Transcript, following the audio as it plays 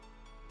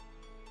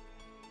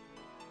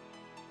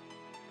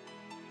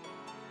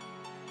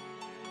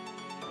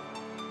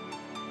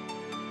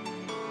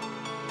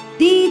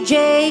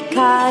DJ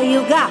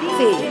Caio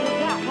Gaffe.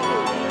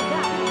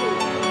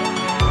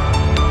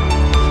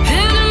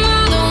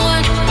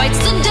 Bites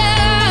the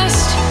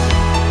dust.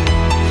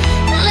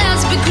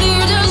 Let's be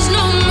clear, there's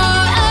no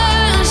more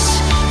us.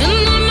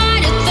 And I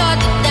might have thought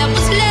that that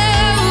was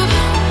love,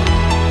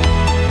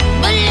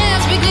 but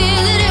let's be clear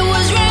that it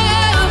was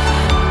rough.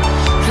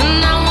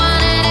 And I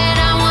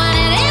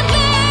wanted it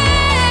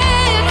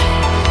bad,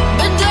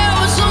 but there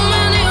were so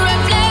many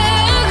red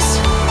flags.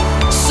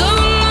 So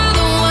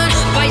another one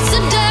bites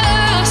the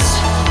dust.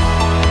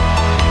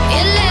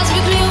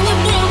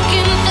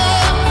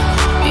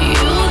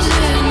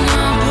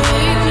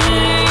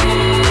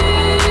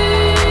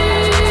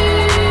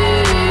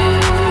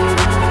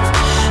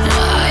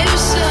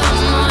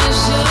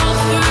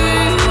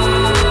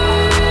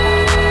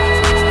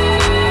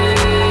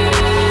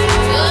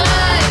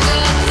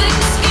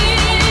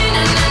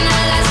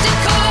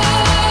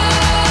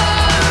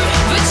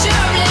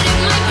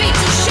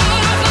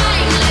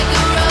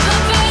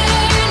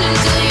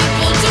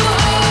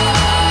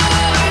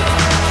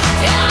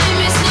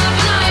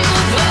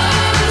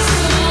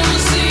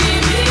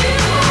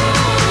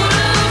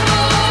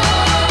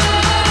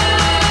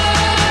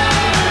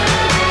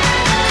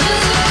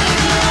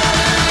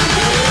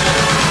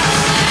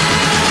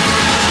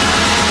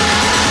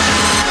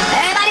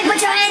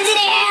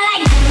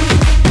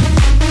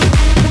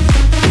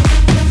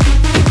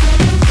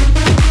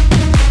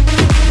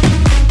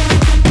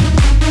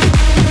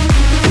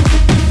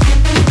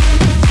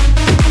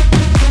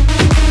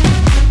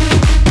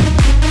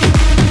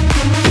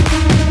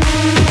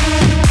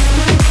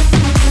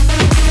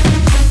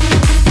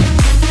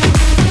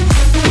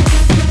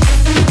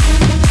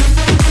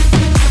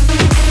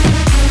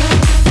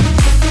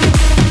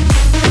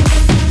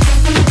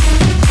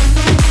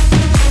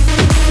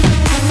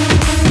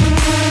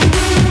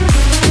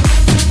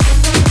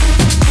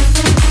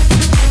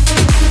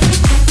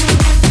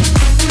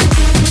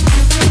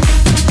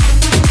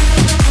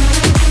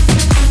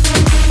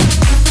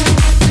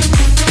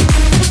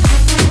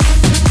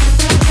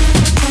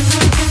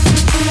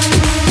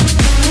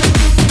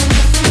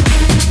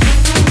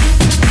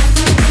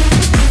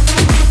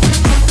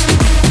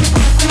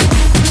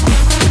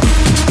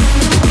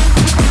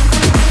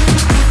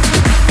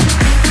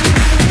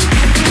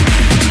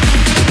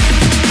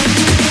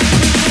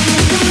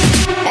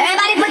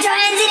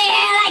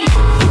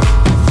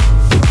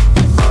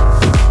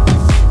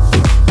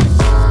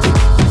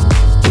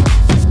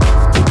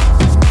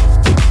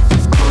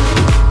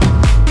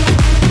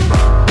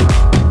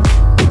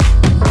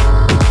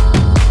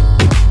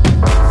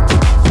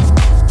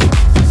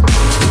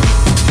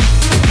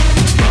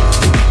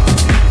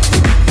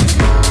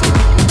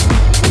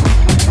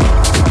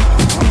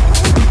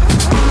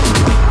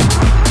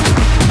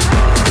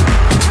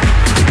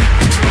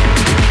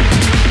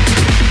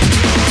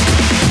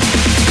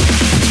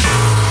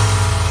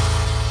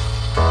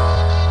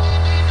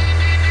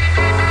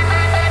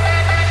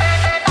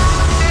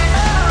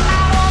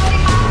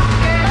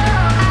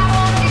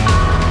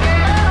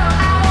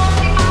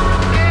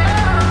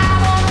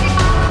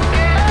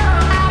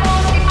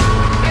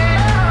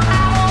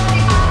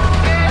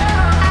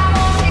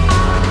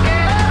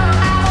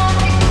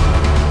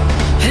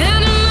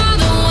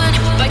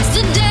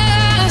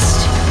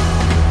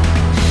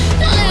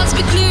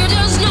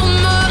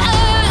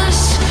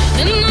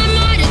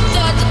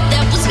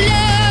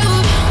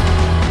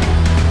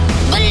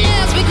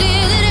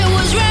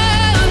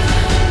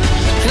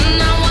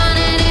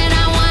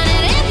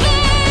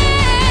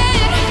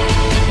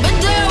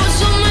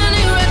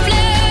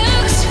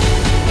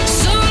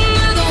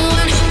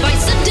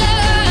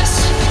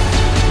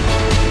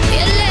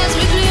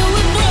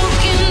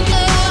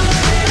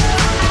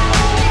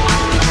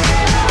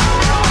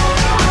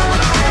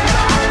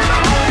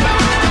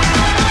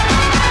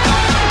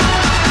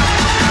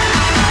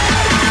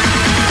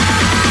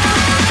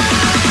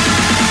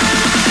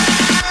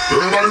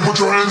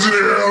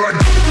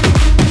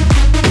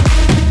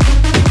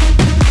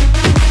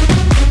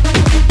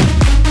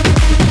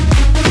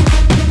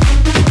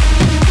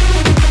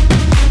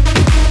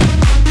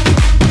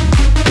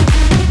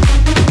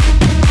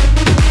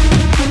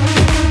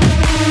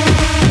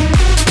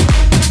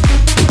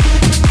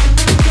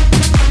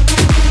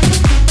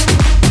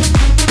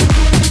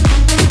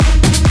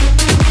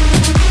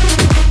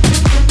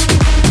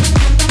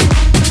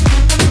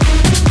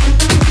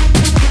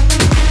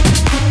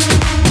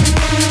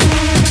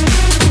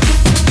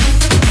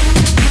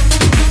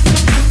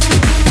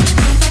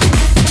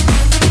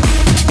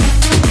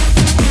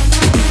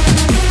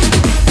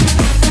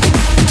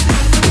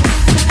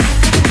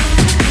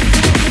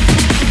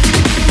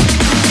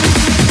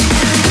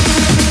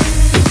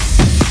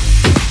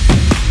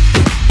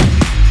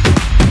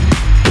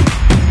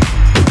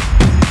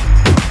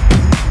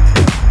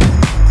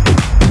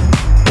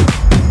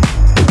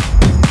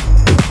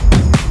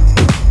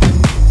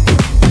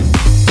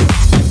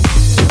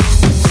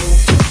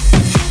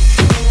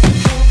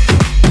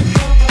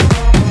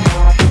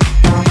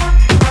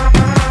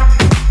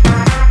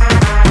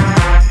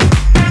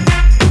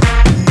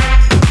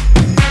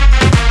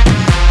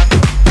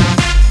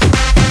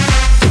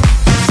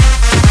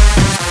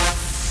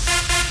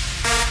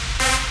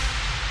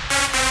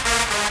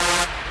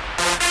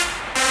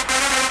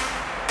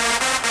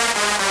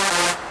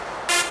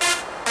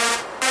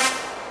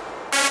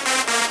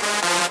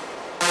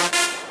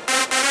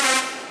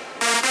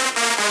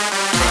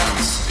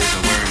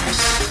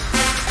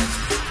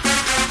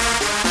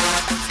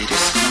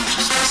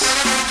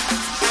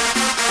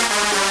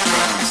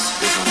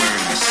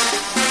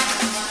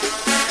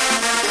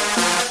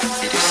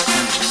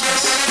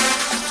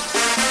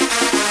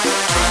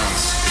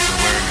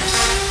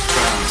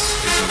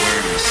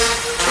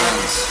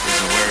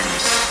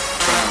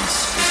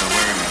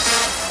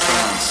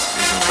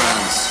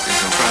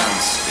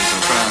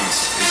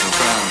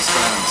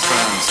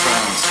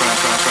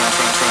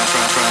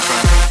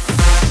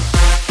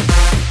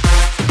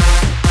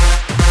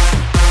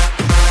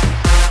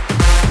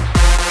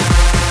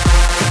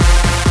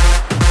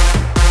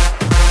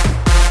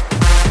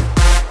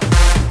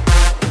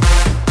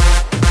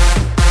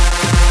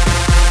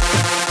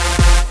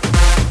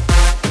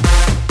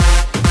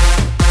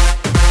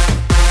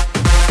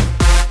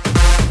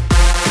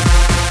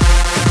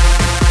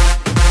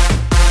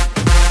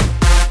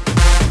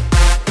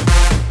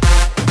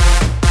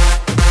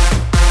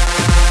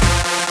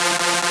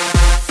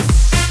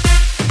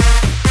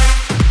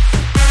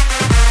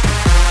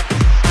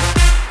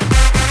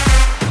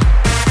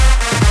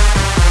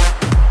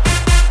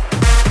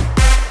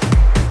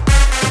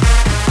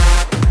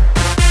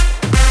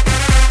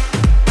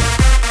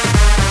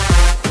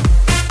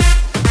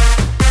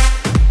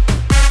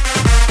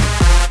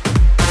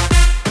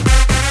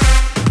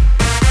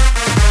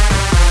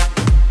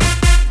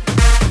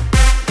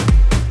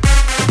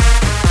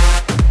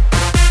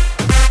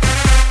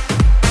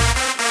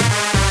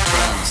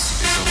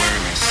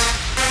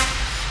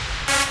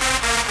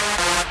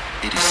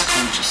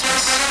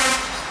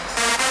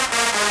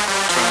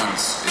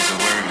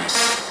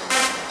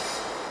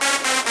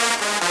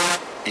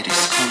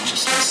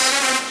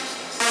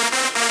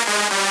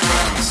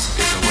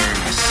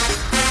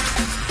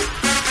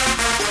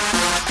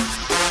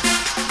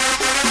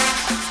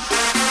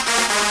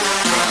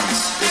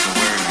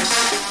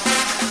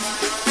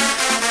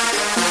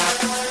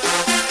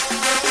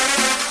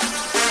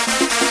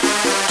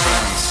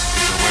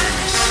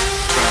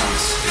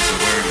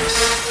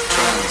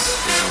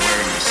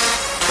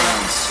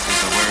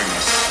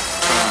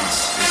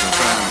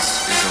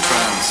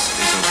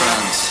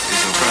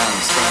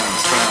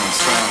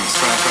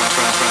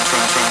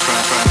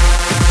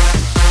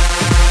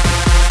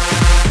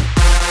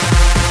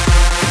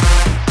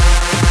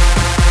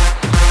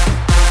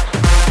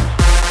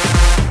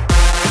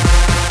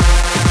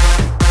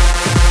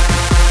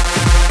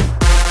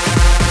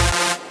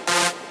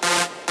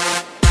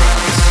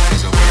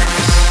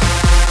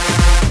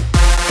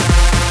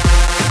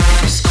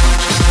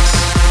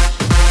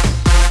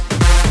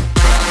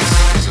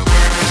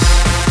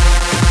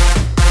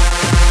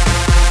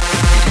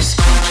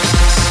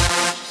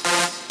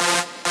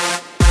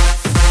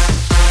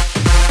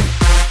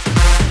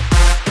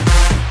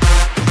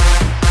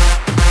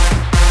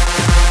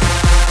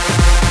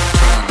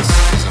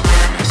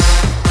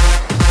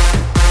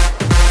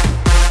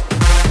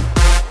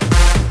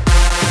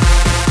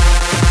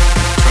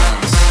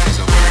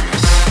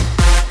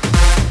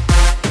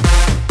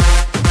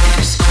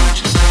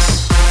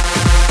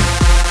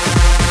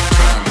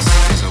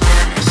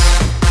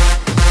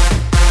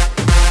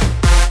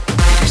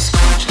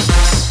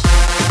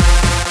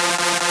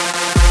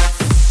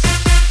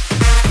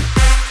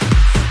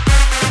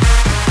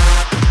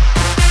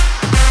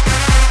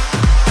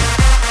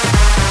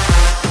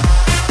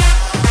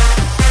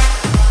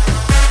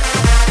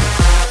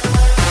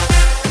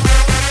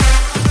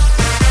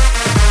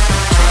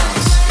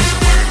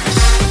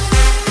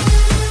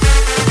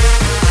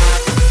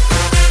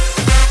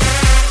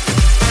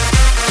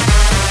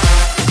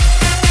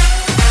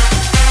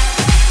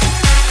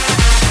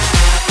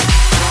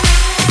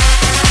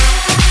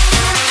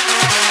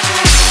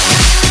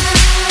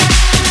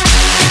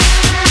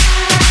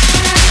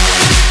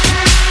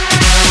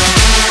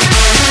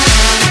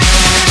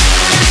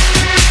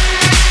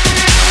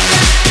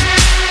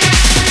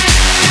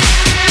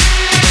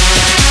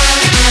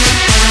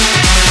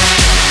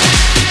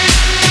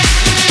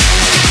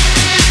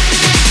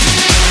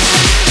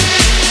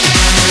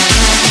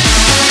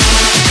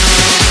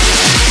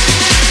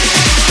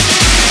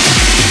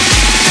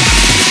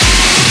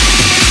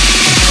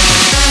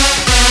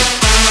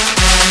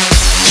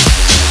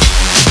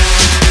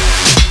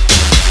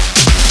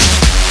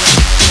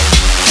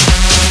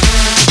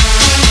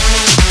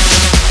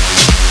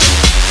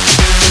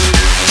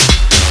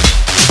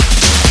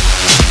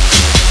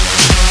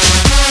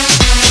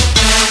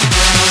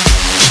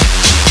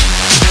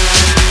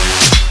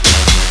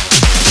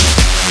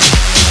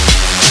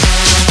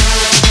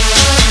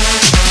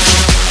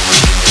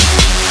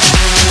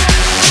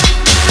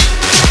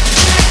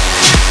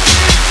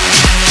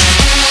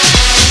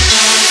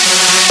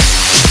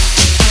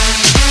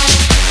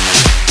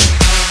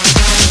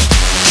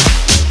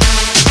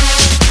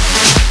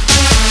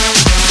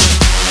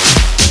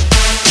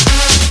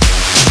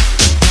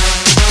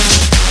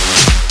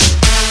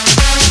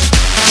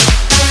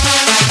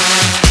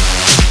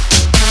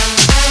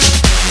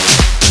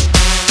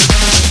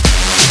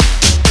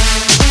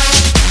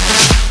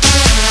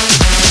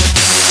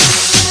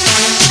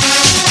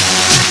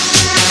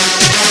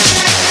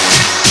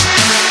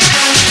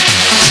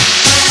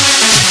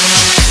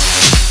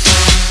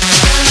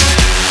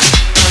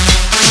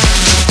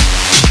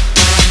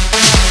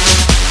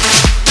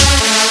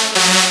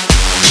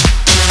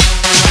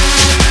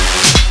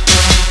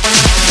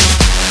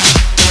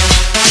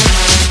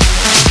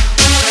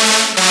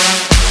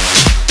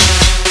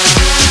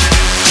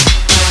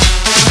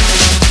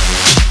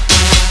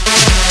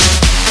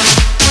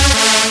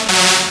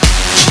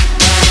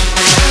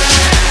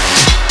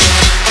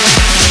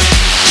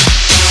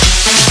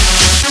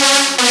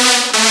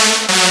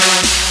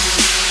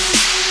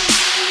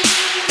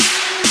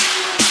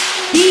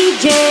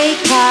 DJ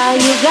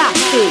Caio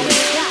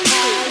Gaffe.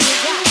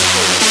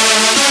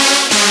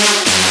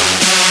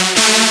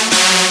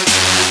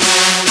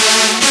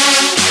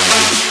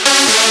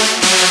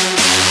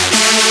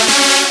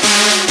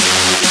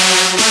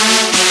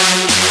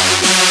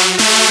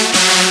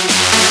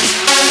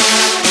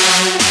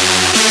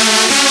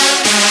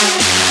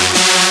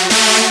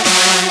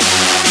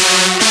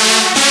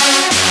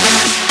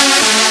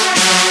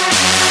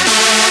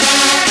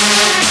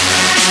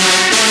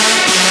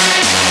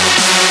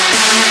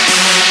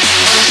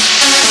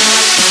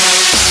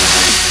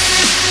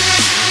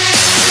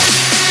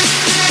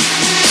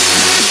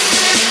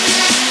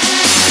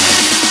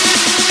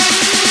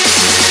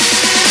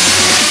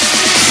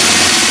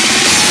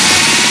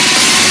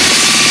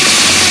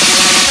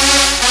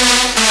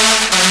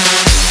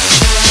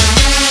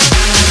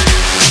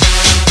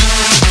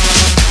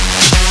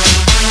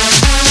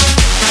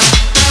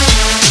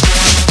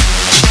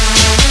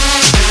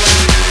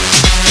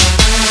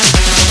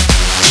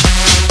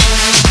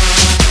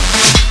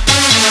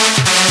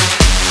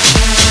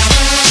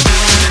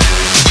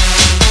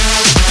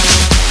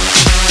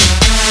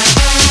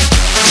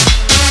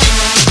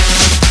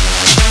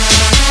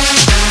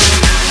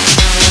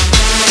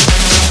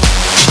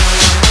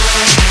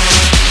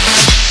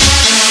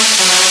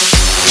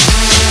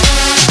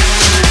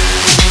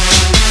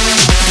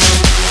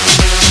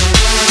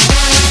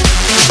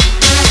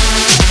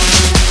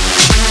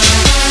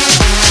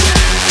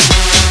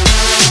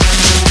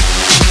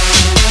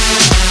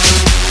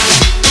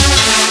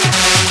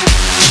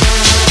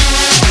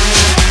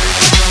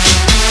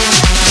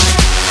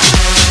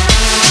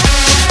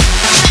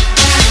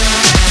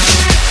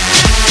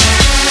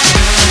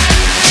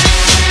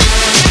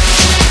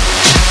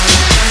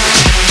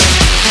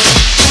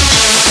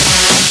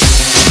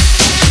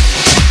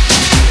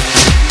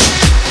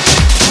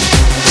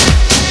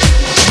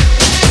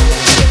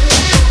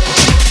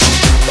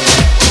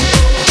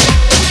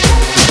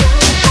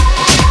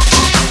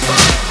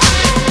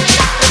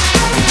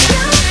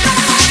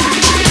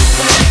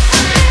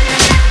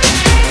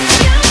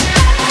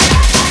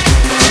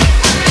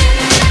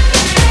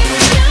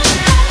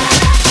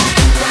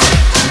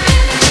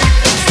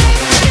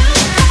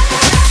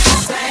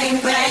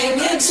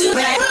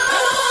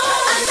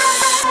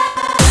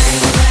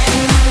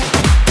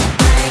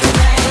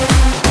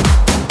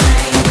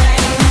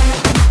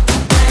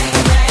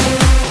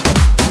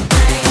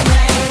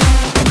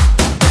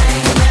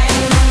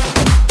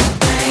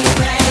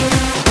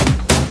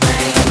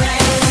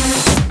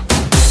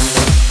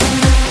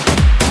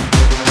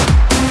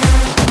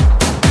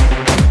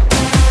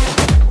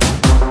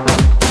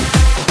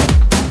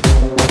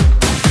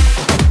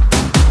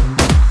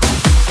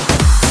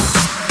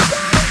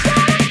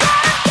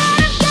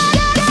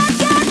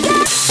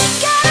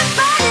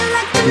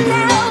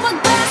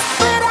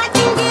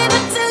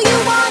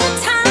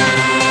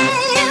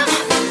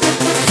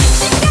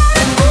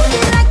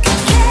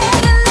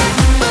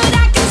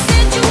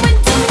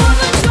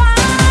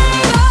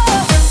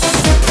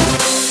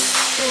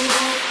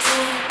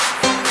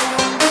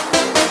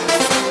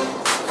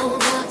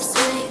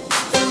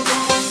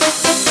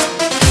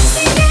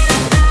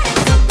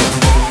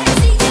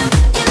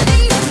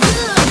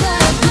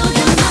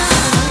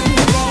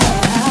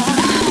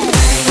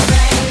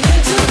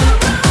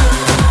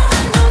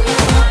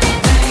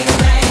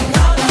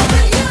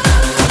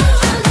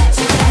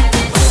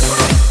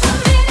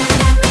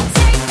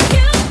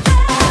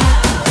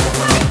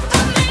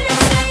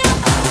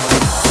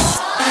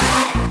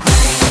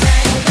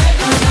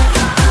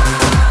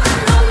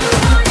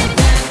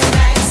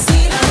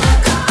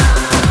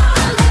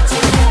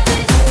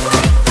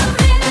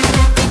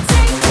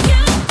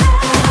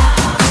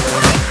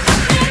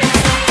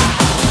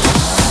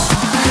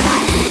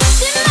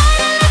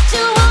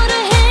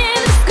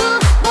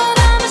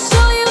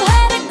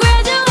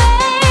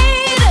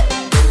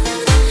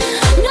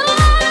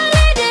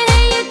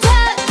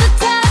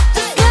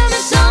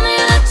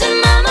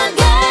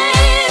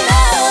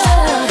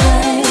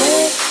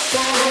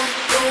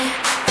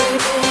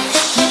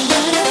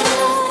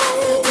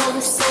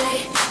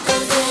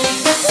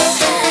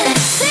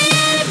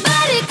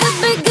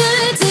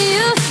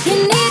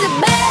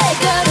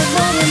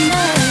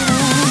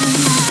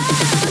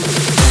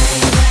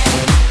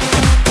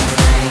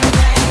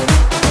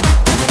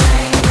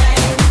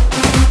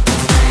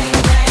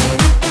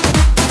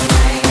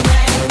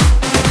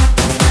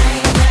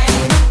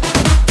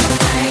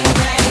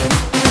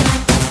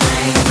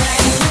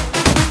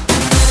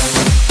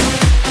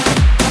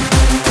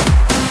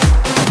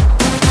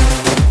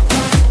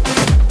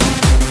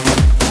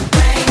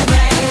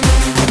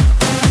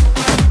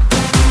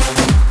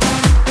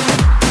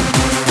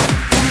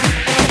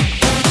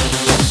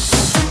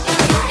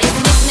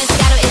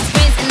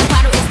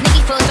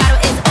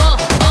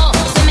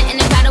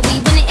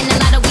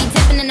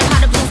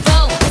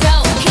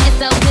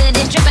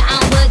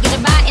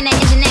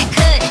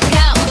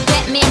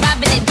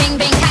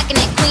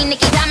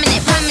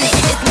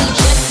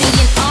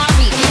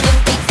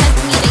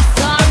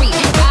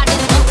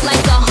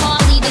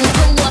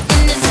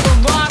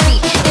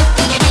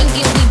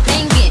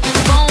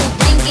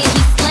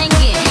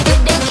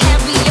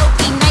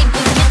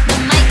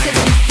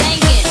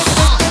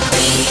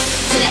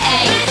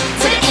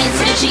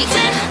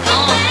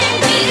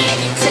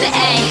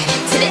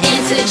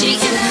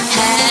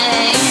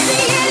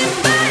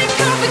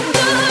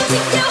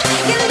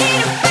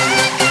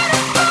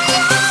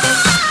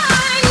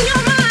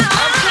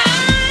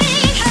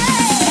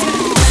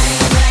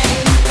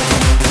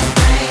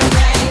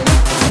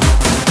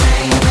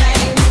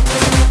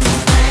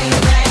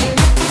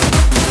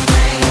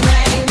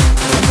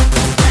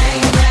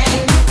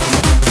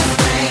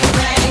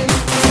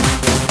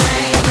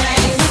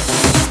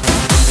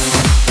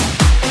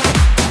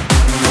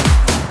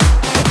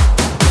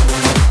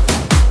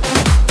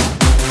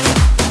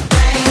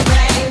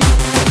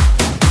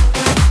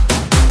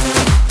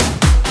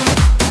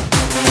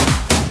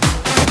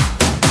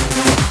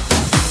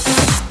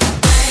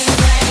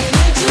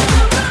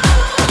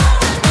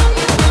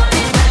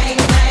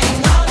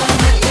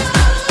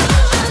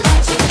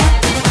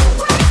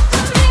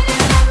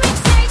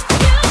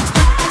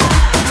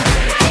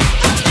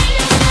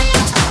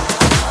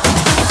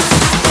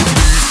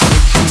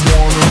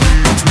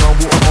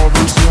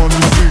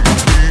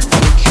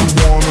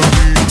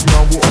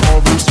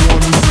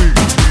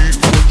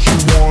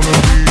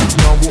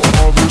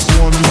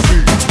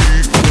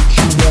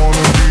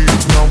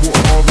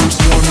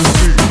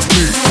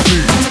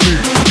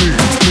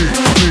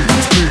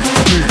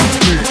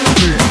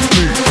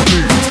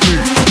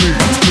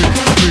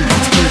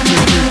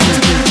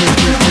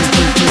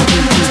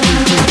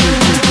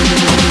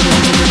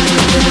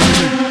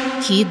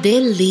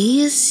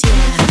 delícia!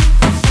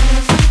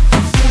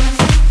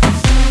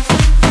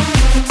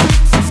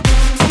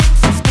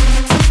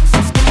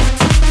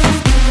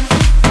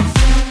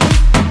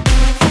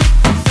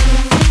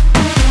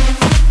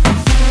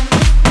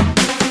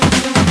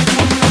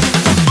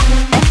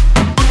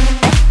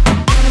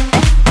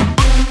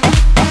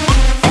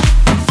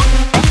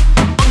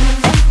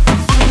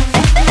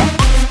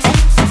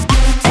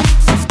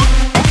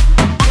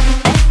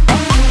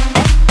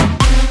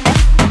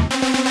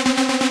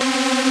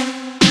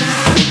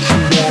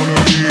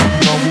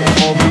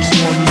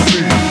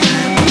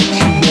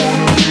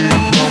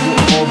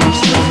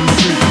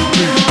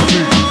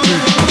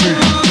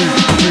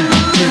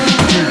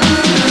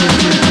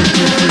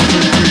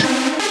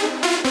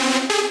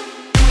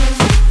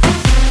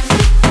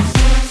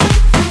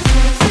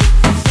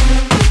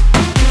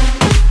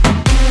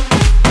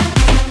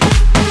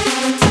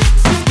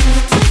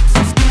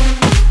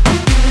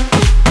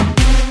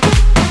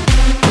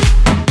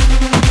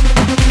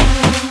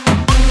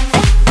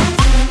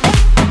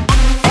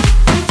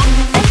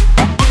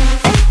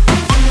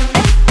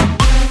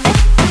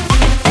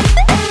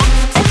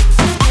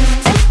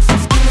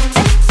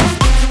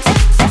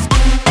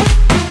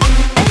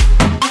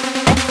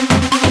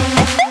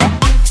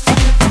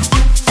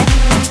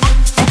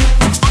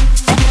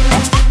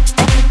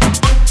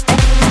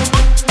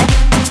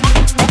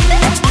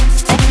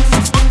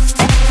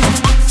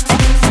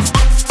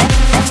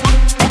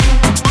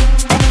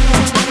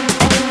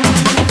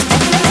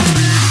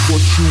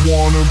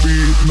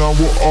 Not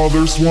what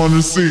others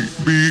wanna see.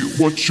 Be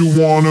what you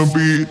wanna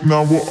be.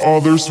 Not what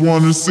others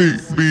wanna see.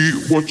 Be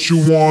what you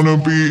wanna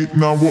be.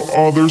 Not what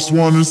others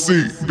wanna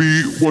see.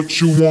 Be what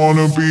you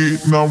wanna be.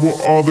 Not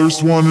what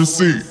others wanna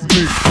see.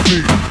 Be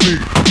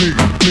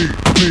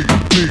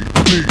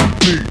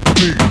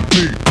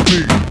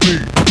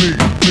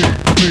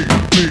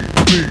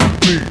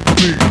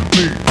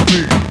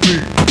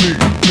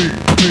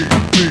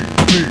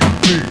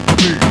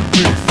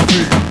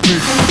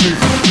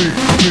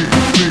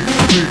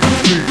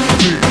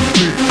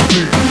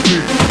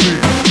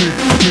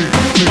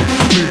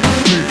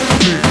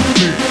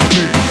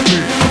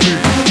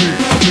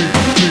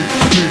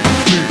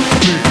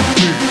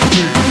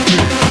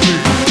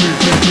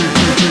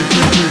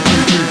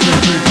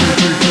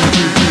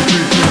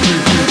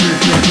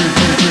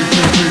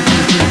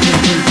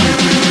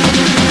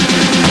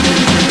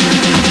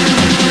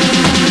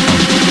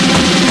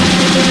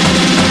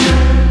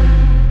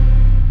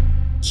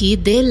Que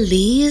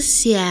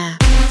delícia!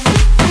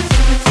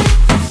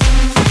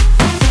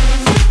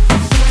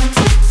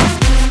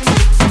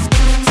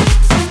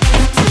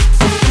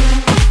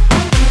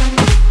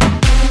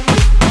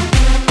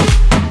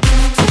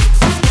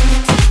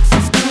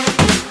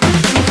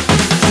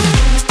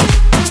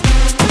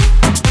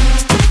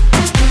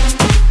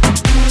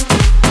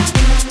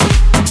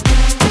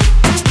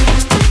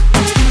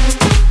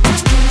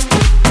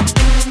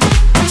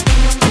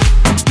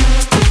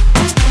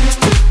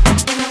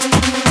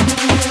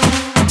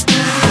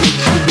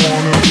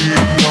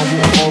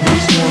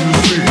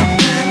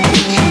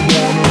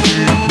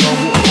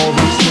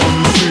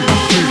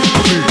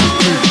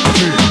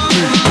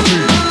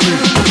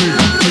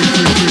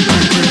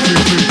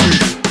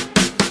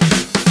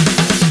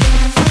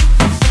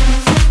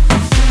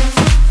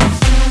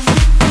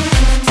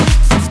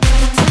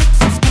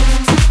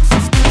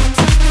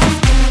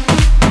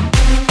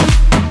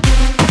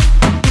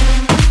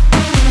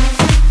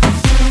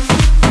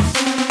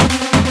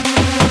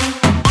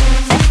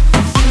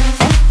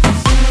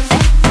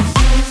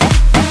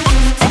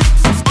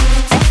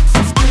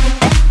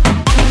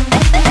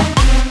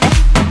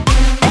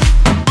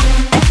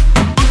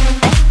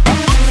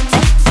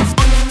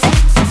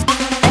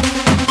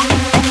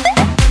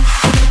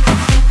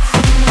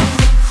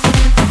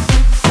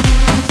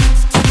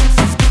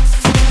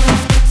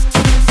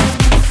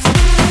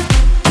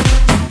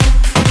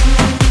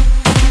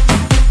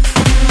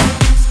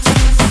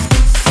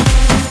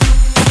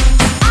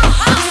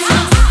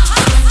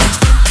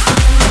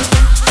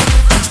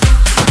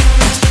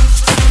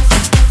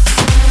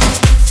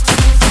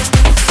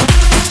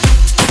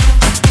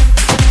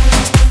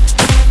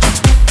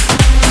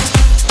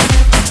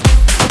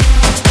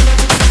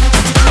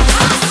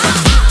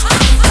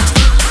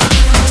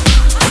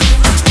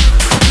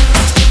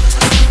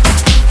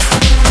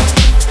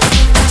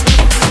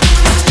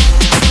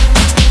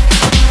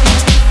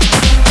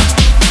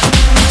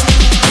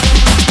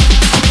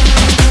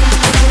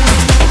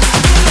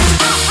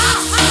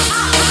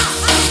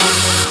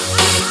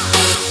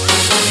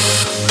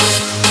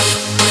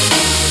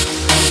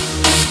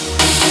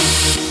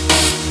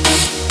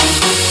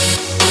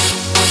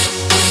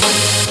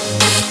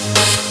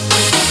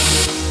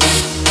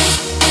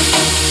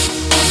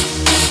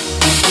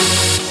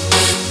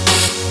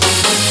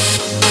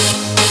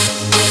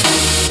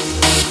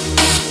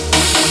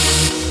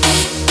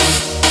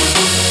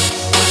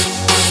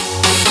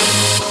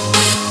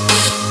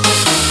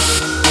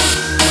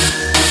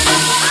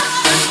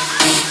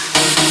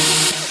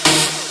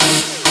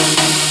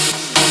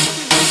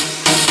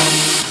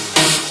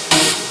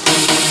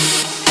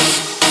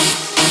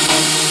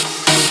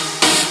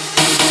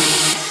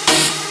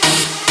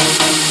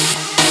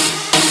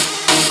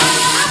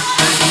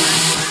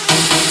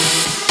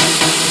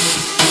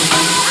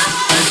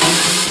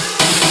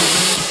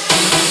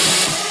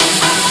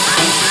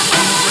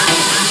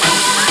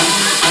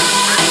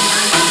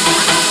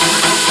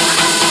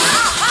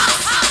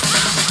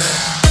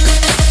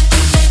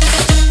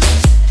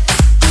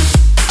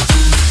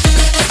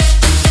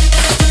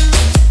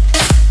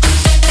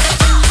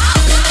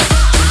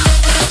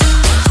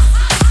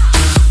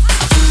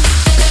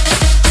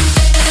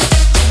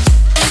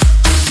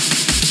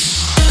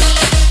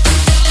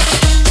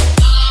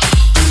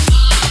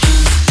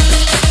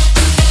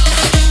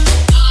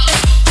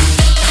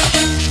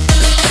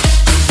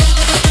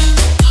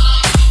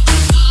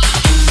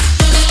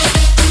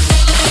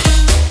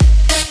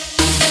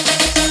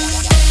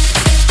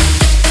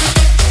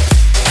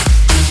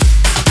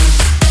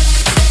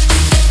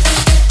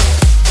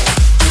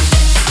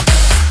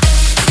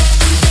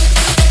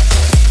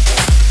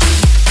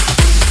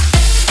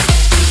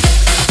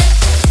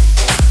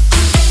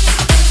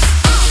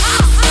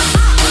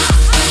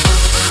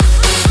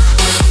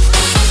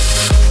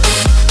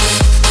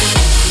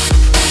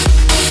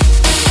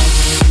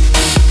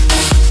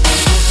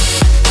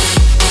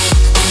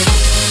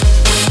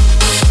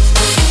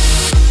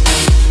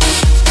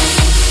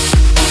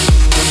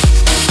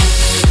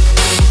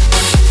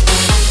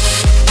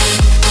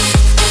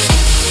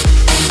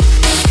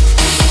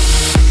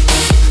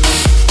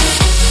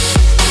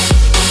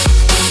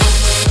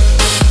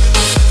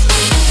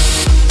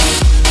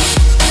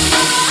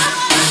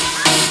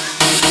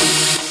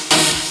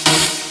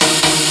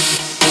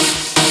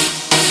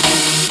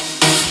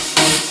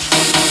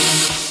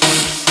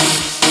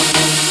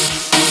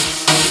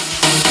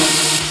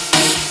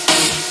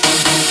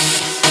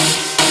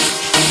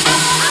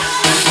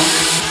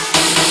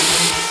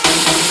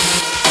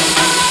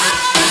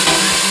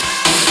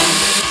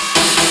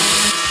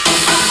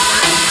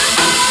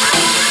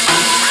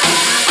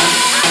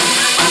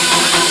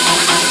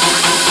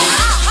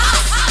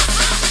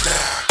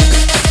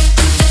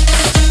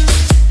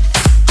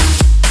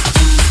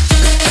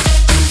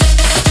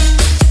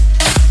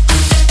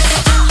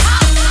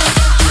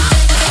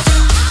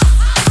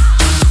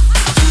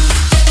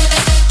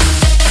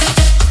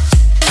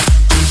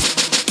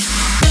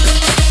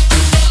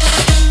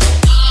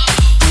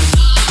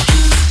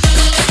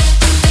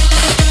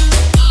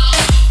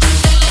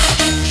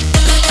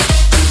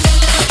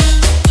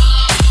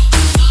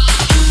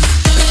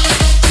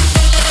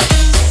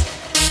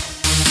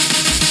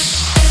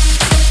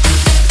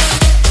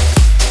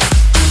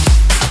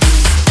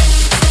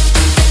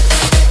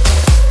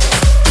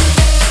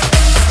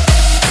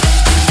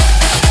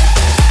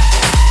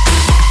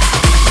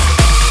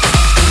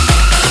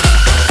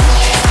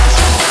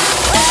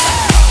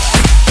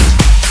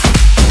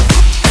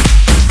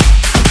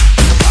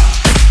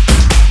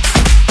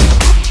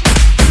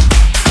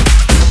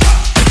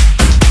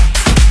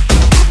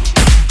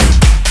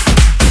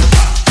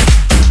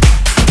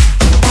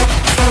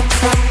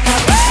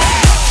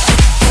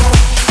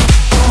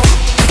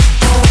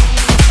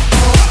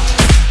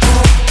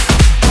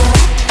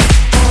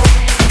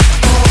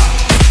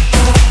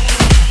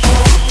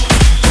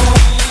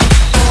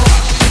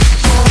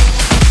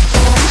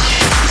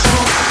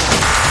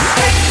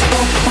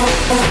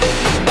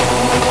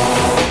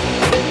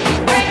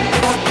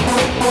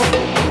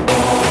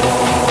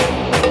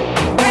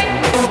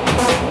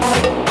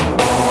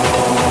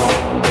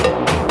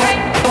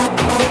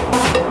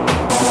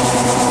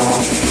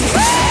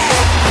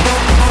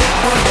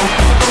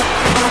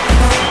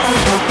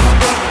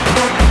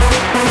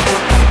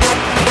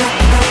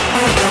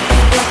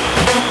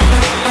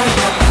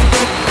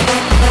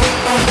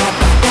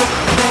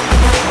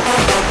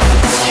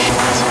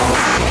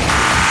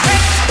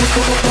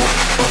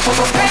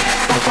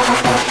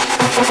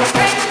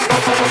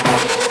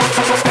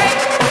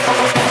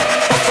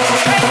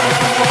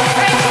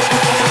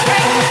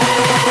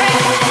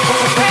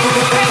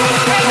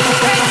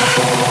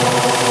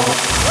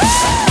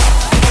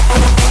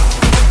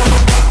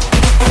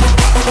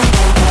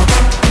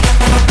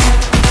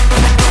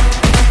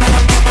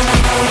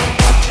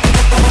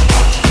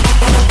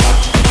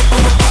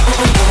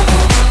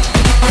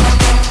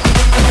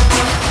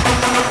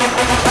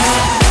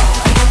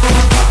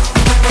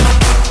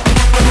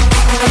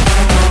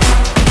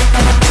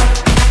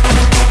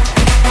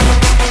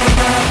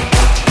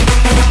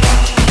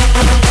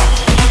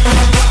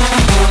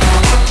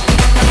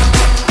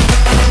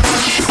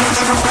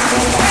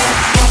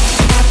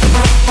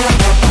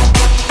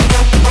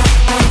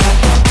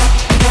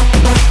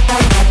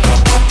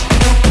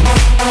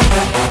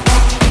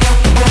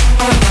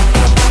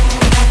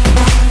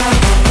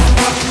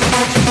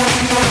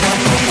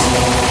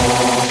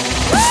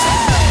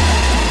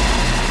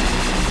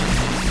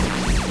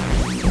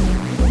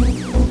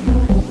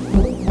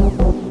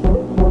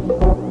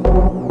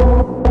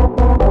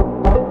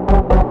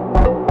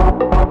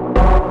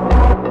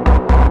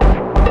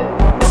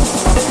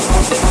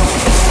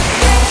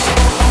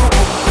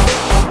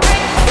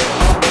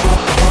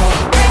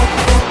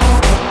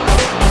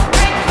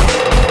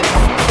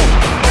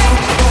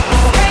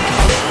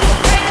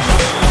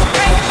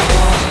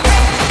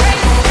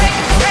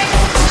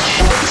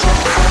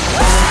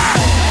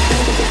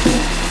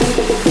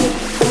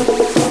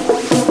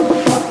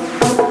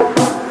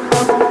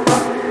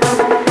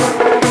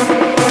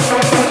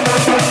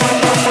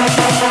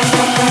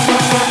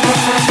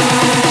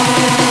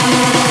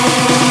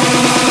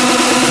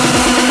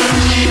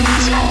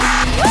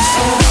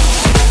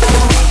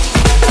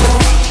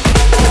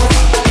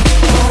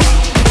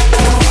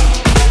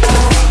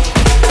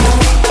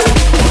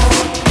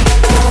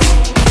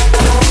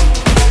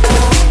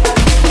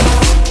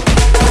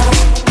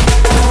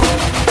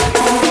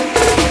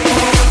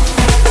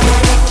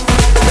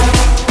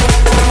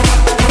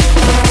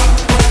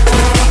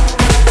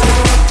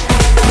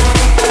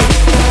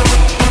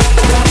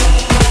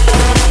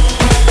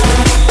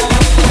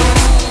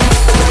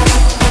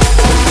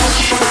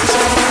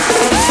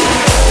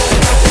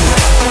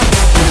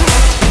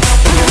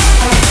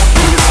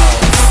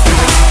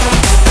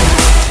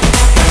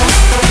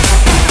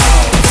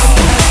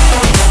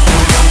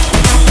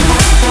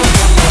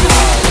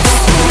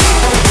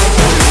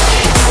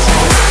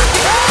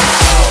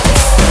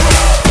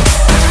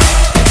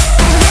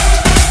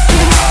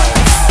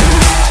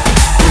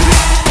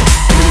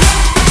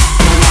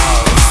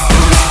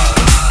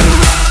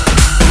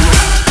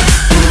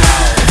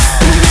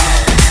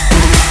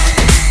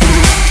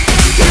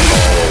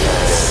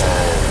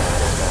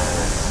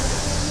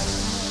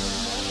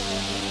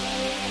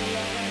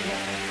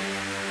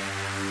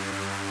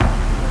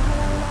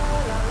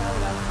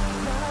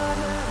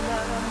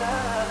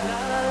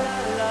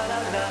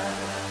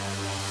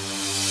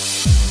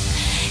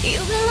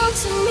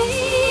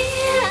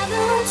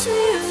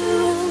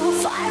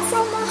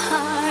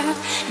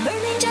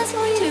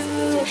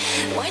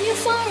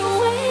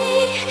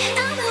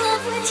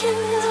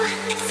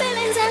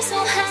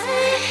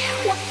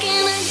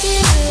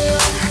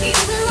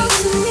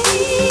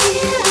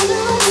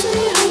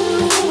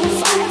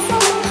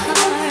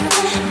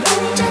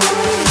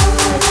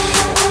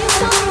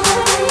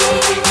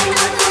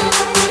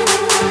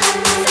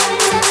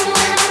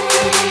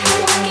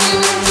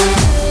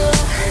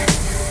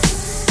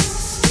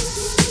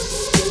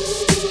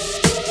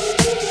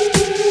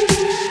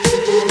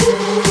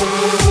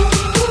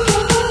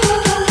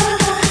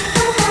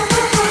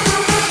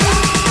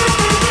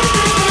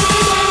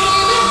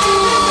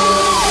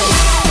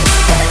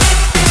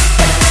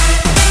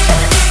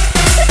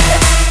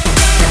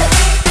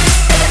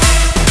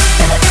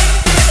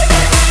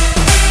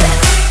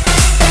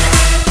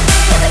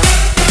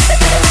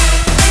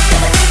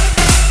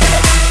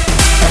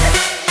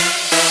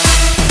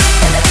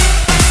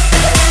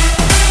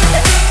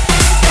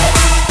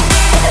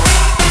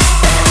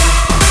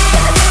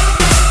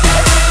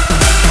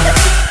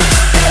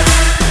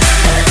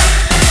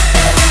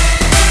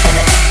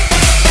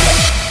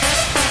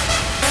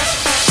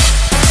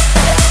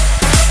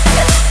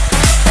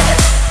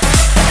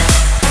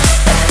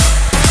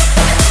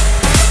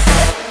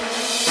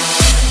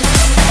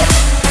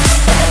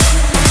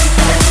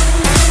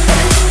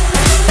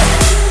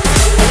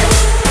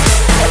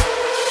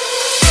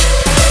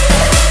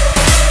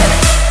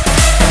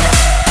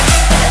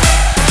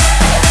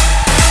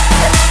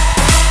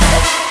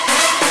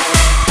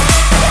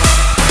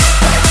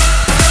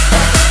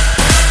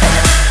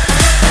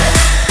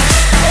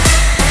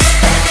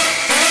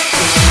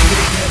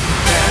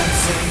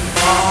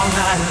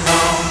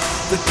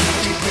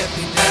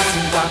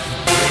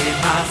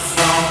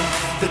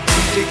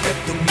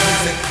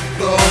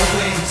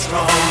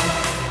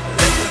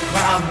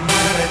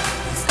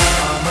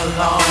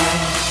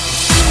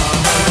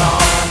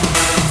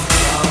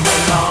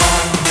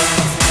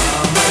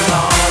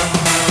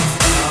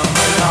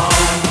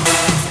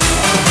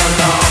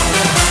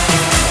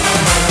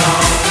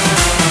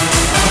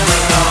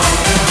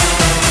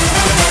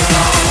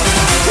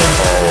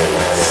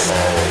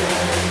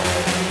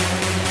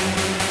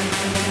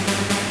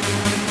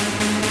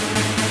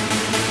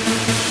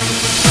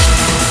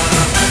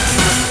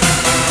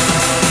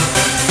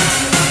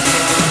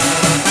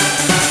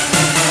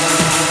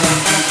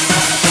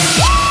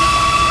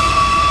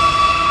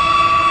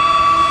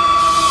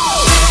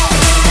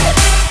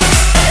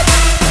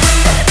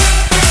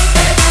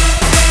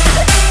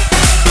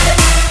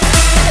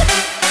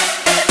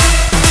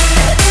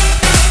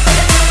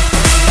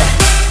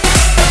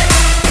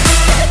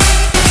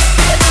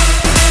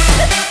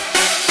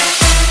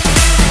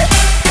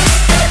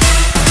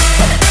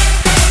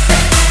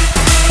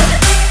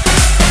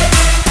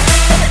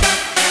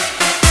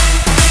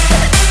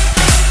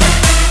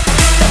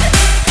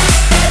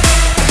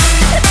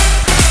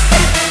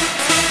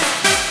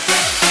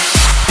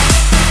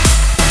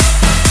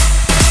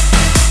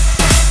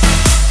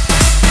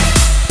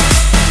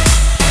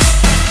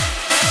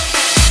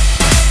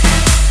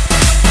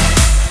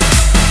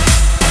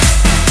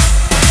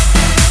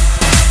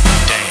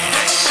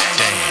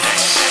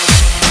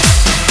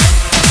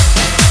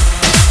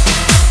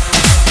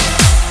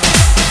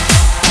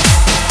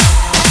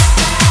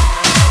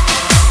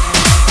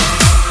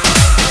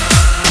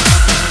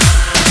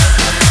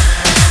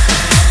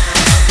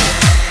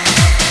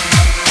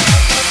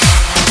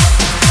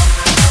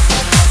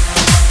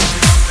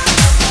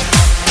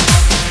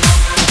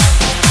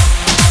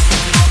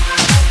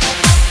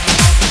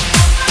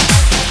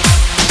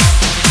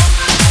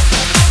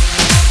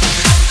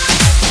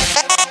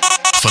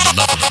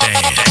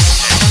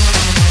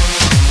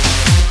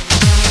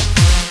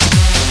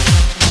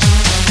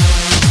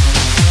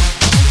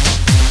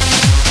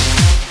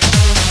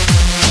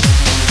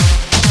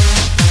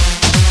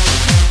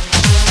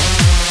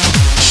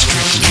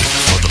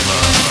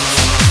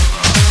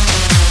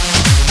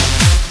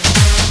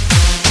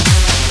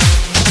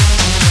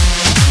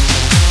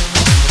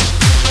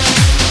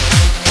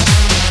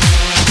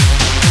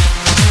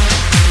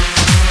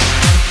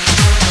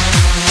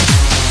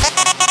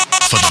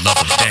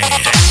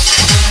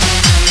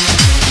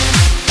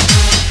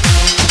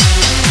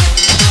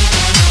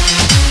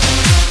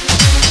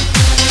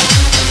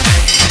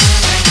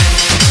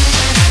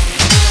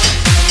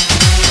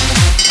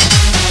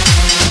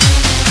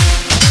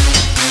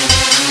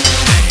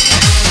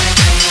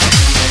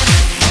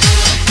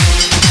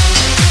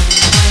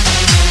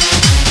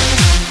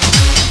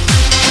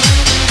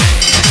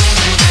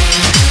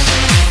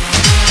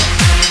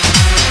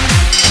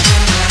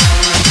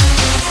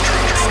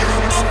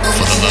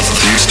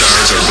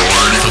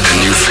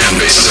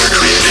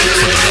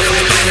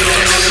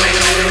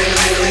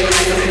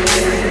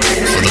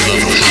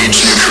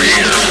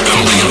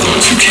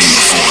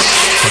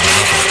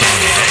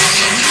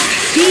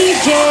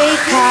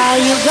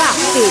 Caio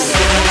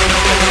Gaffe.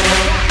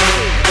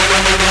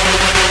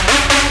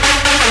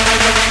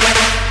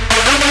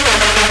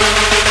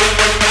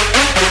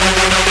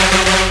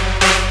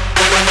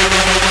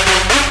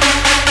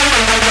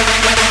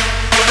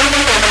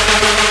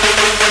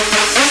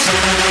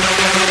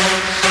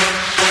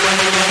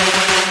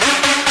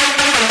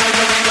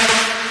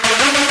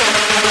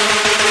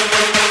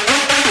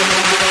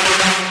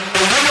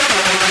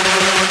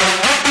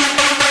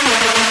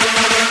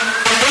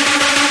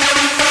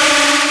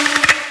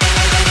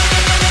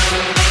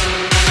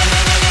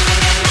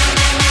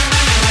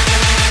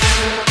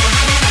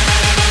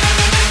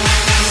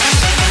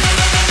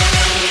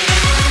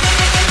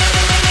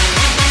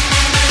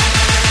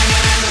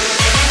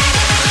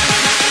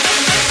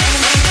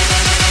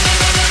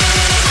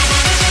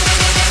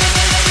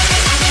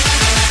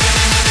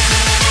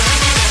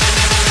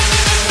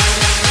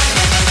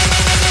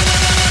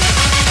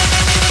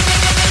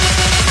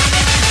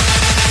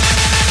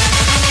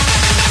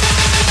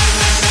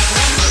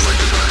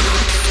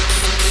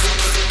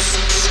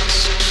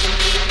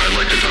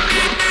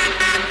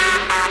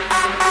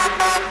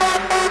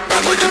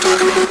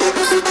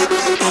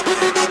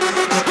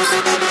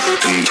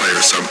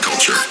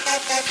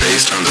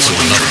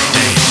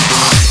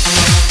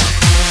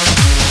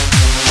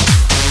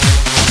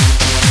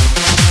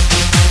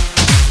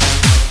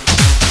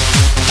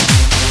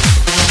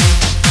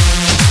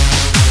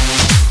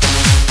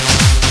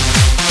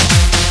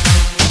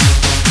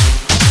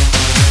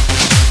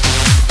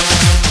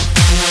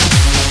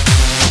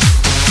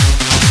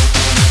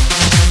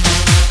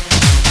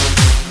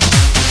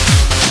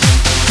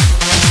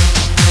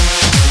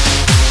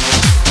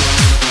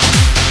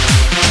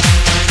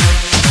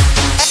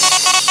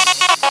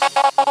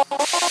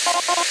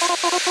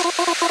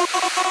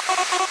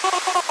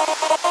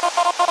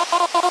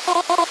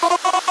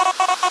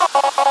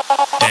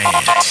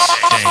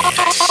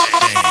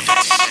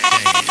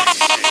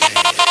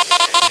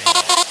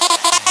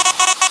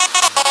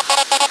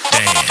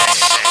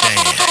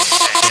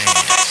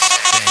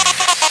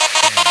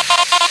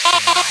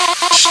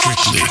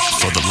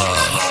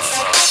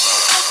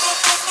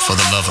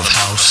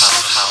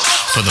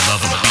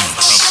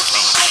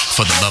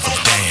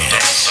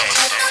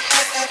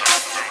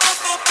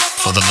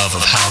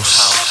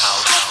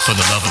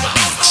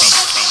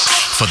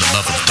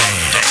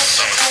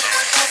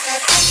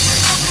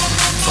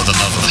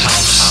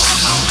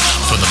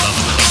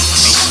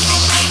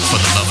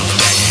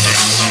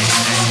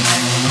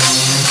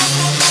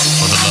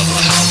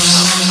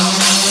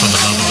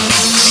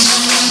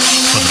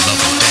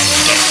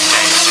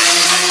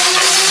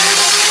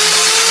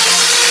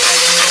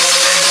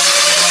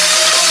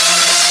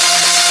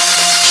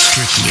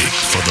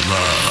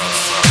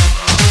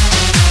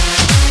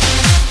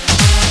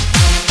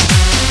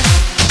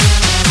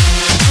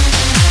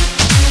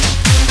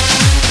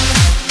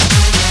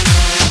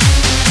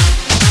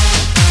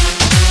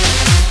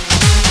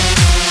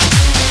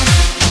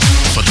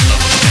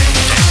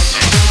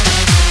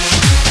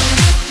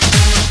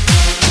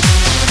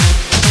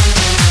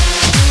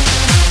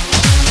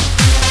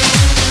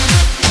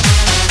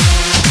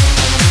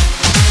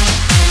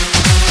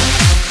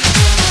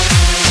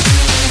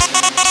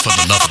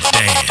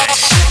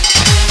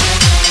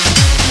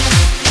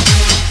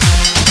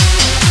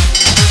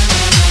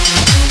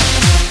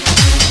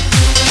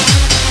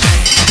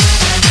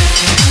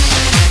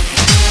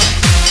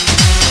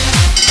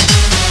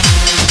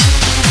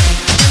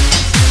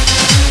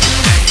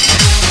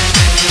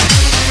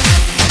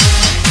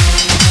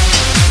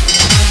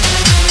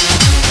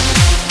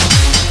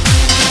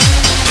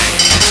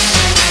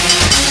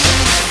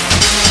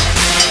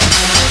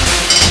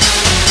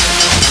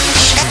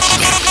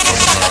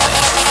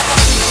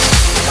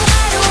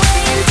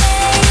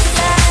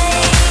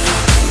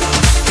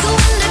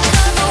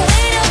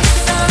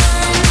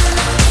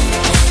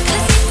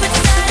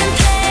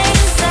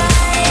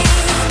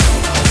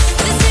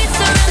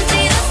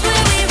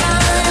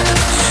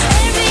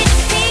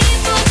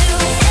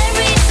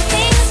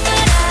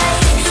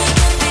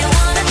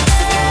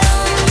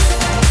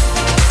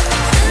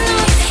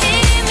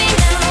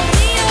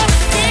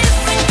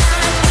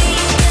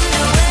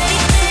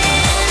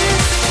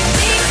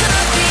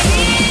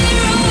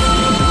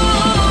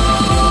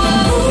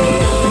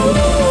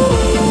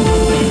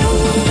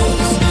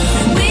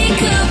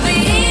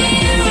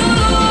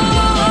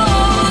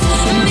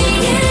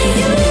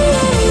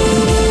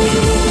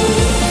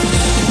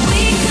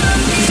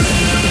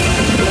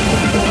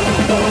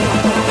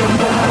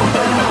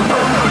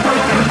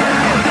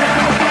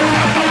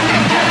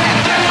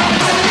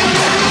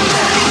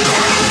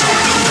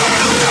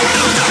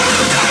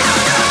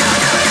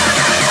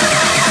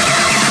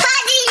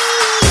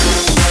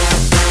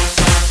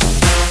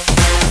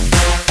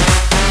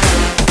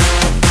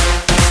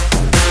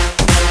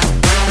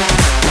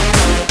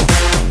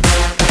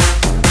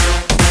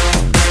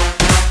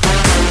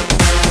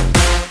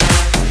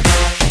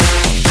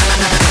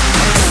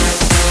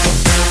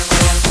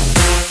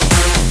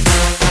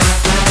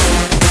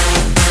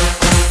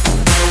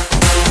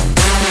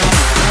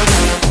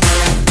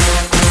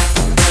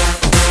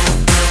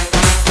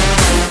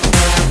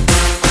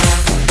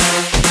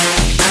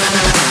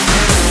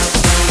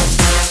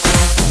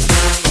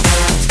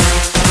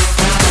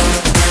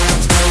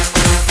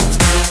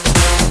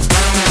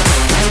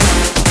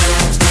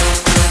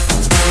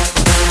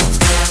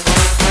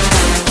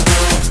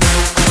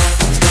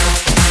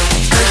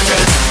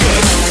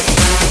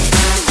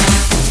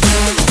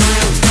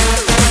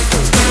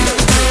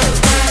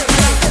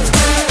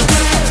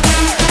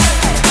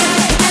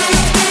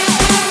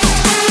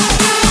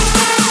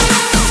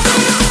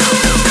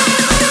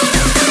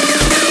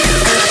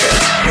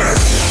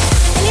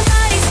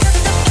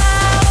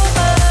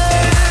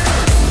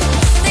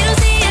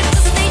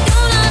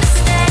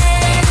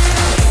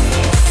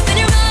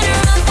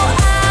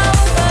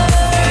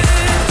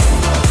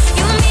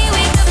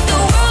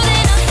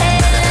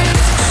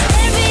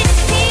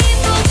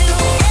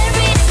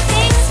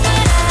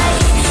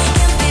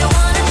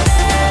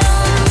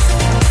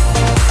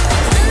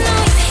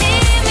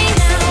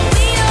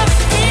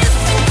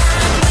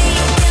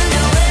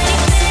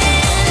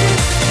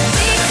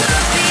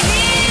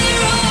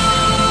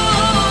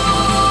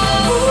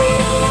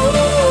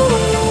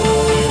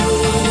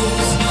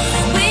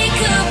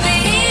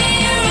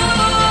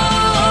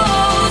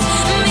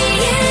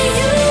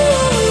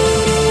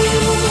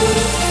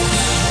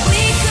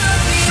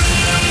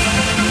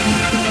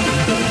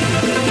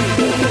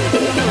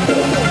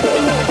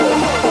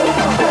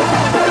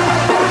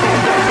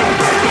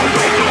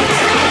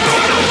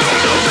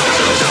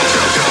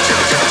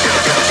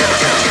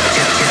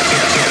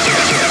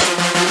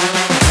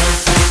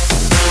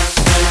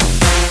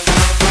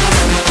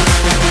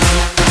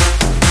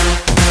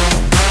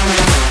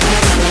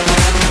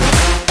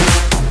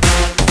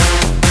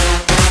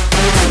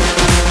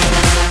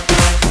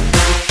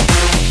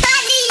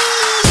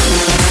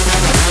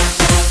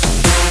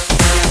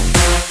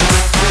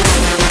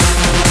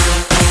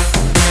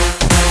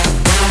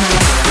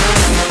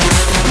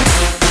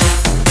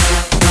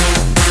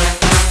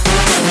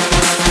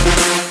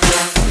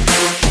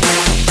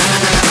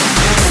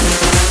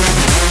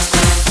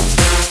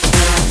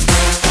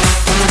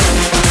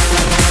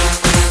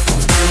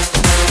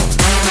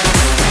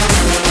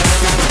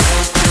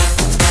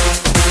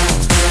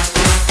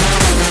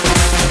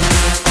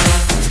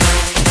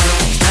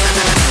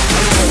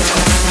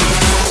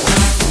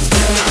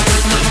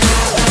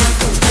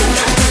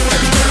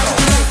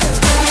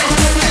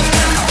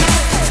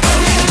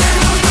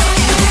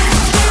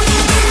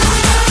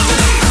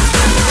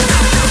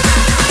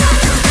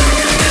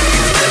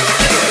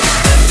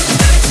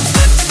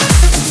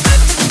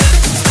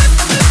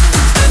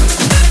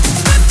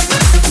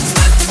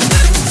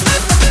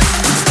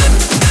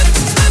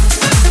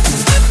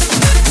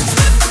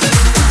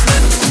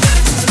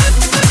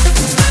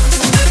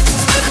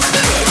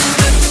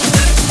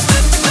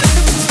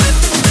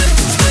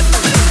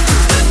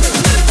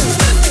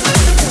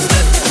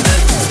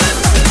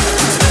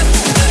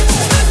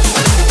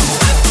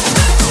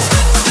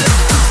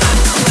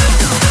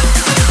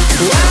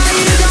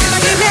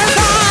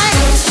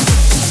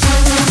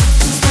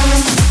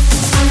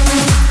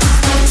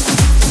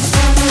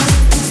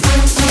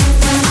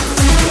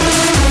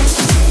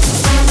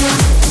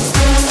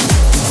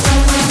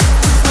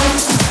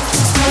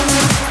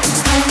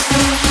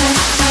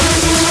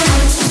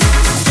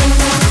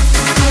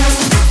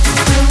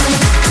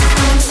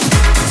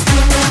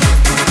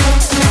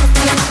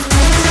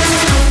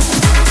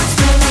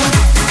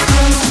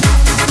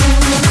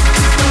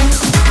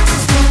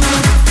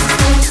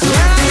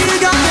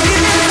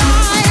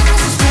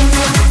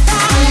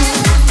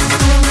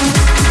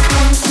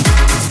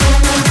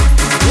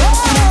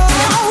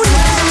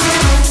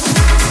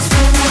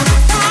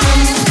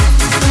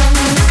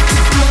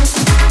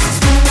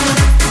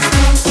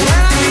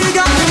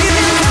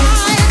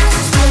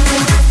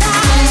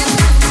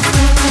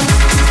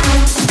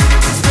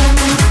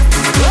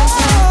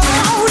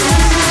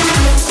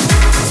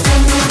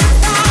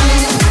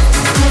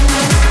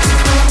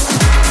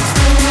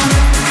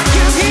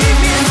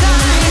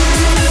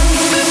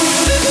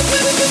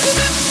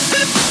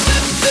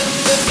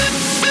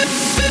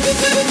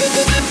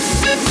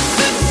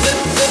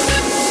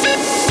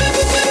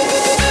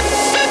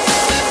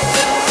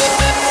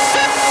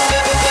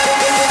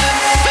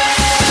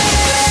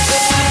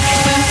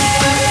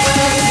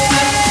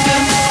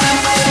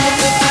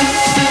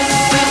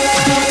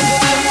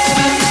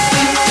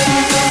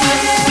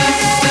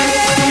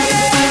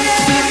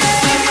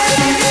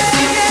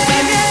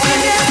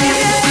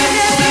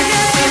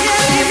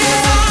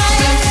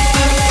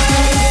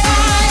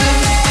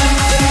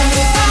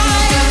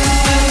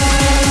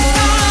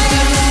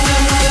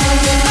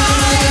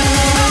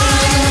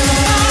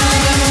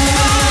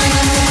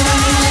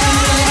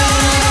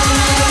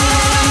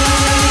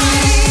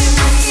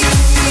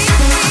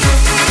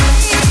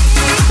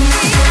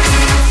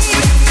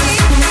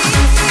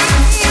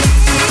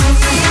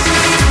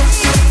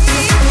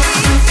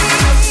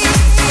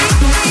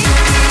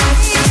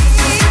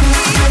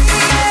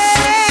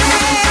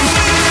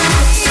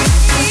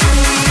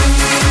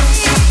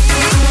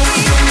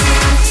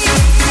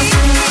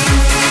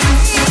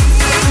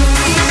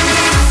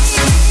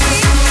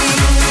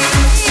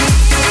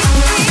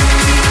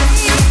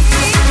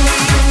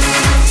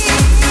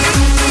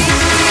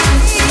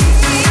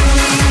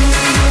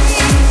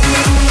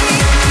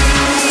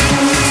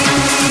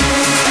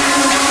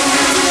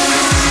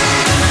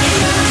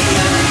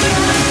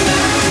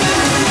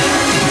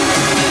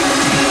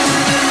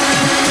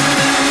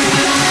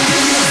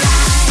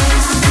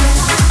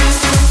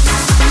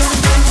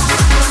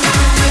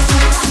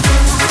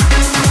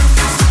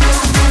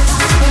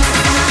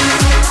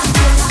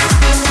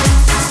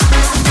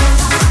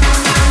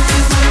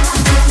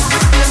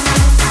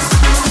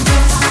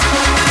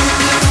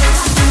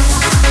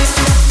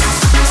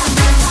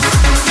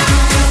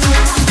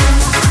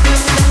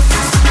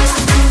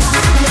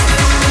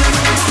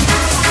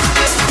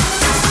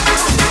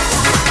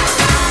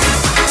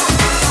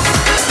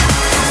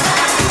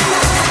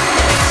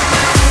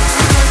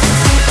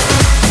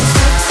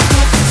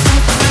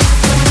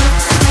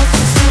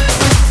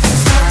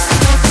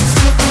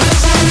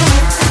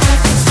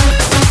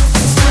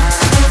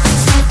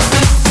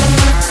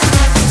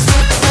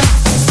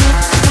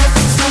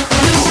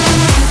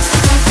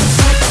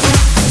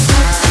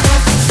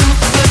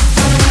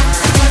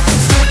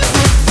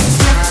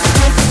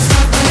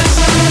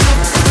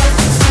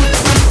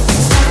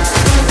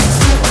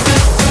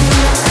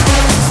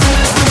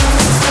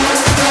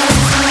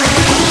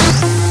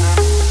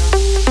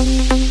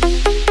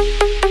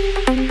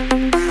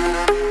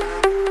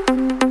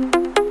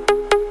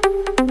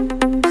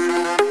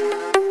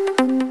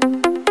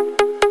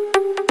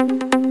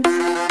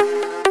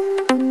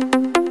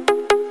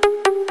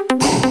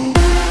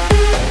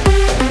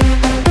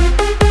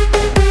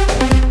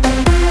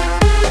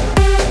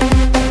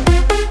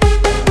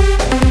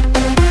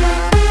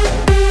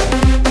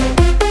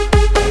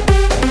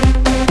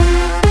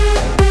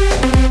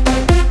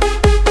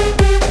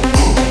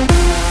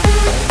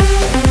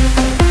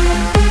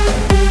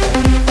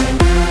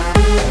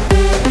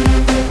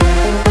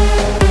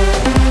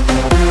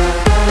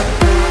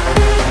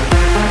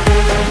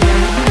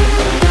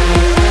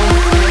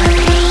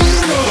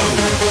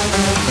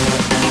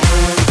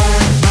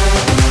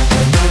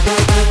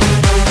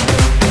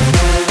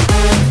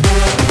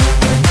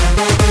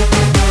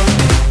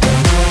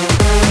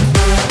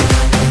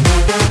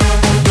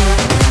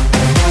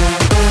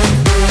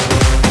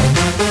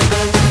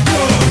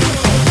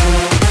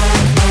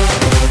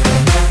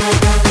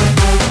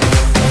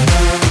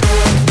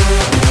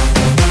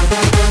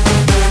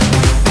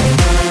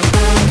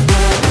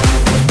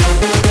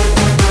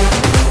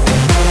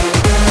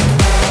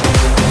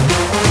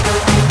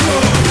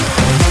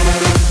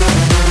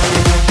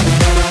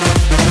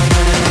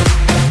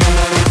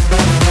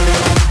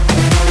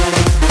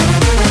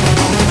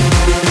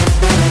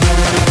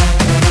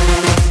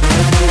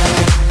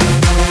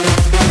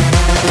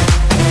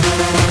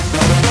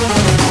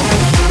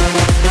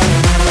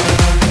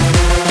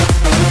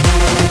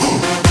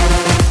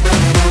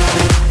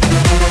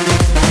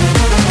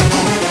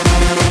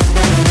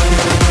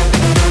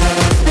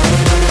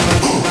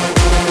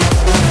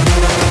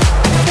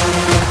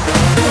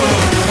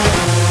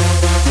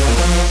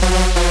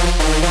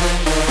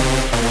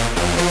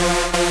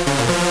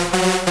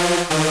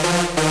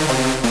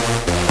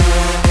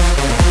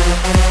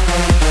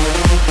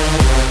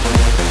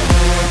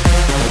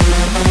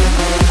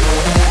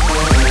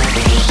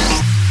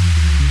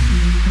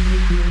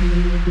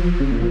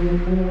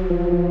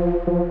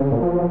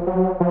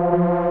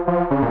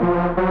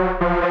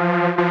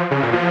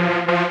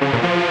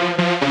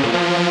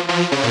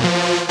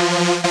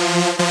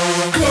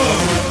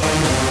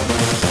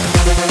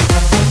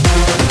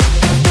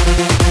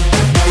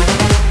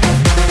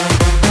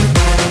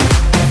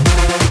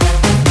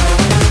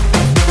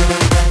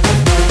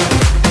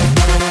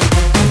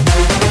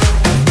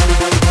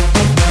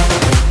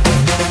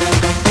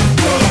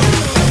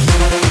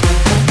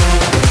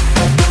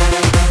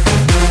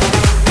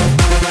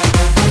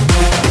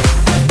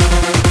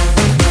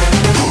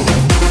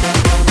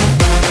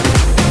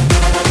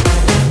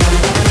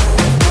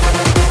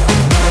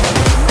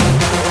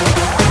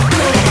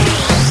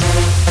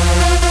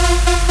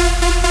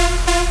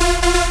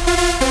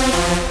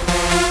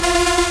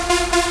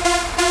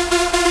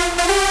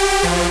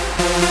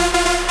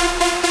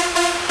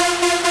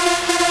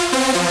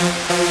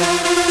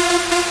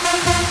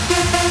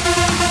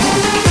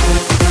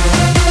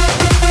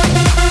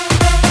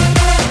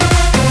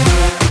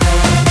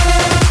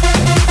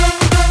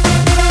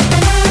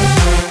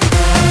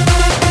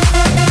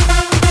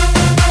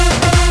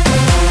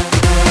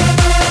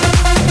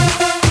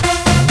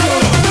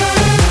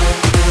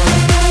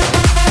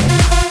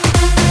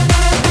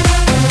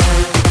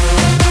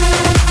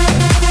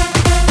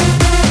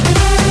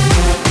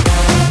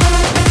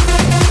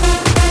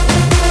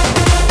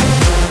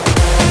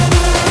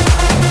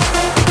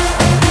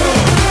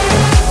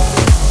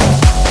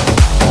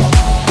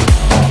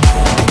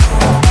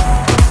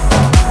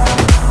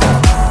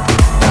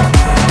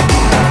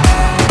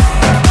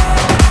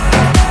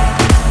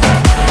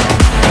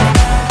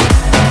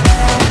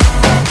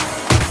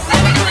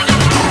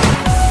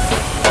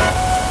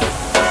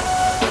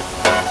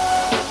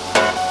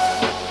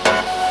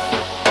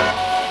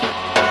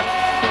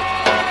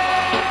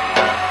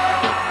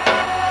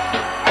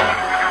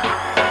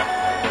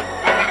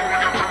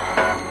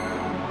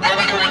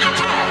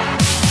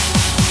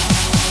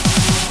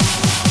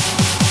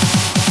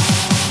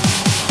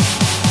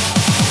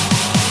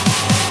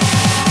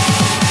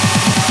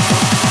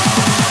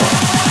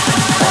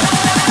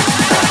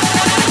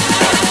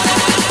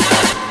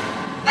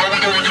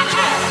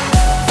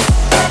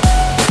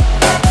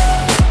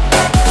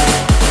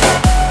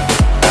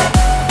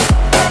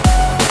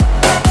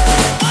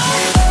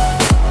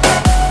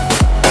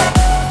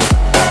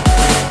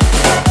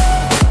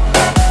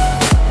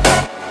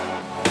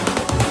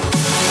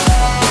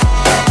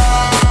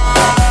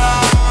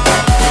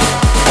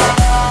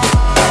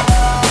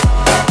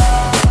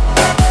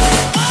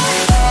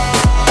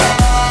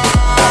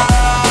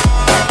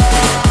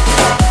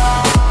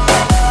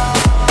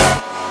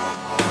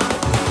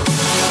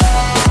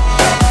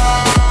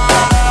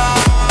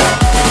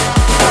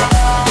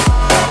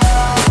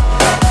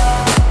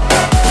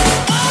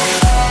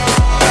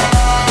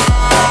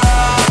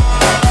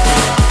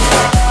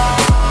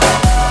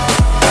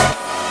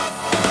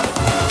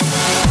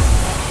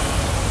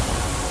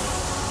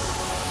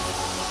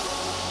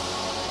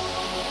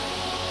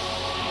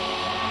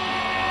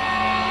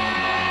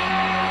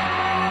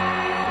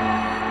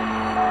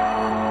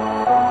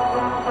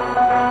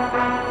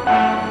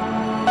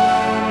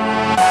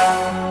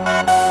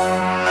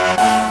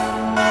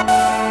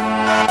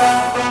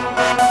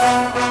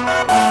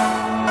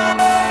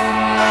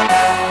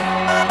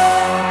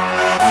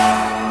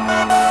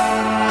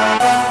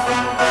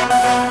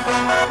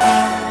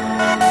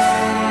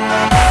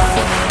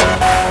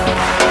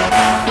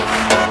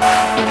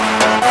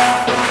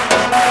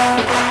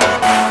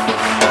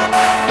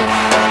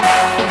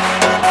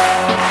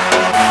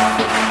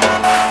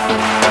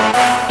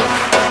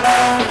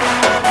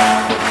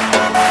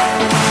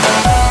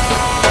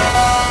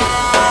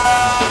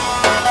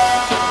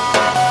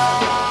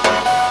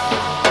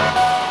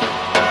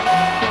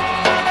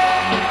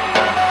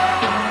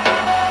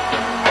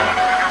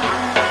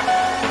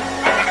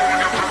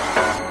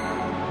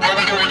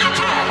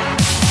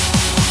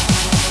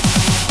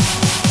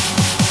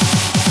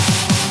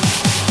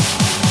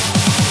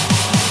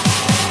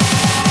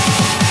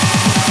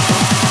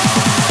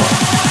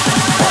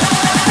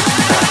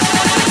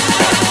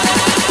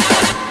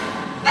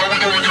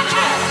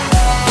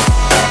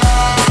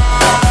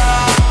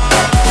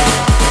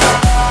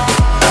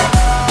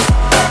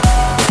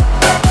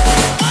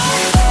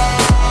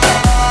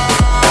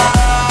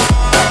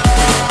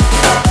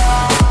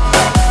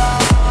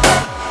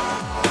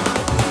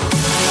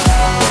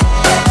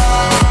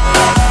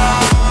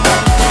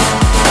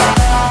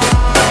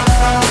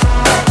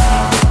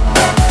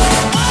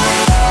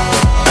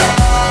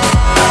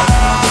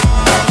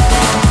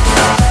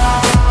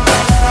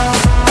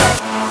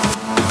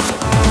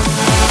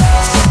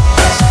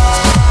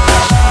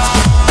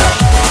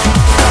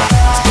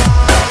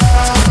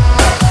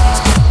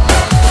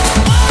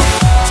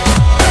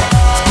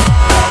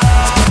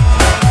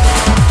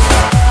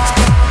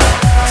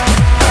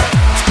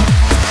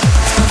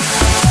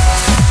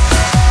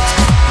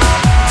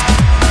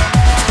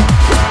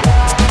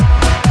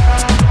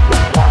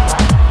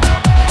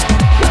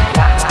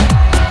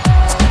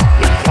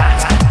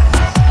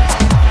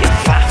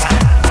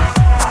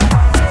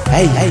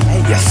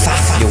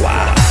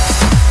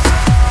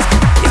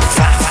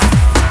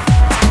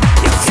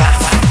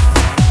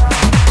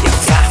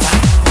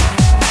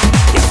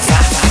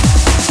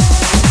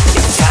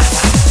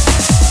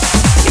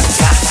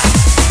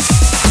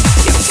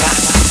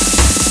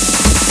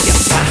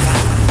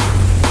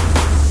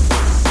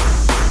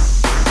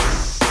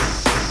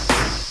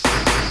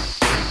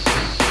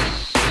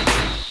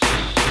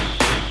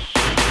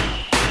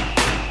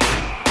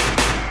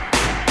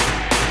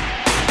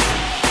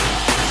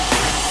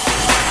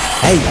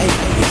 Hey,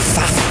 you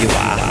fat you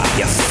are,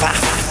 you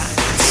fat.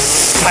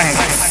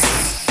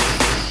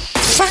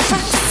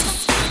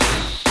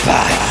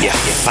 Bah, you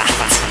fat.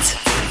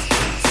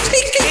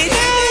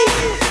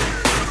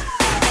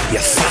 You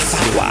fat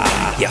you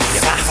are, you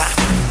fat.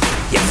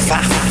 You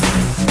fat.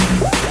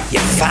 You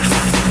fat.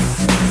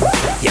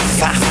 You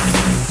fat.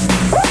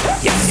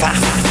 You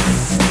fat.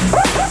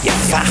 You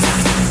fat.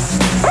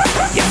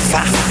 You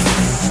fat.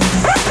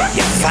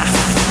 You fat.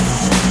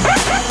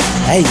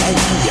 Hey,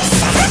 you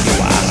fat you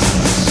are.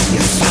 You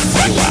fat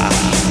you are.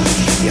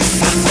 You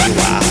fat you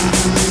are.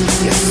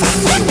 You fat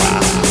you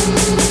are.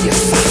 You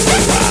fat you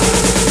are.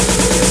 You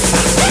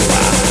fat you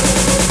are.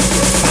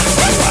 You fat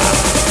you are.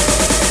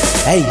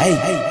 Hey, hey,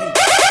 hey.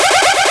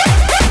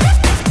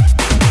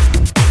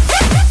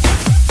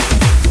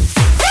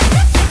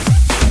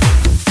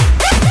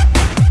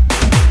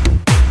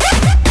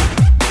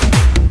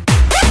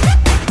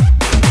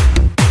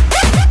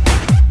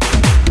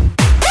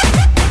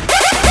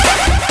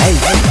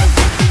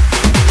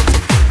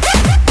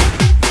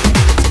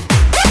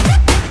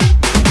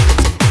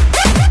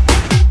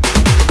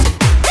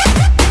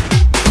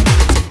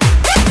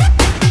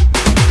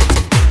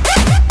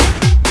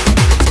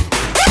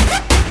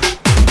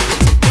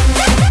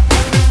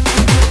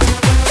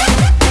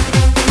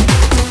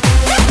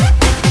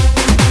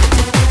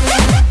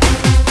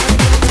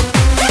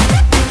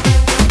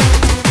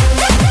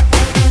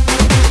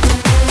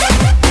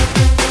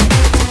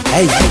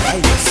 Hey, hey, hey,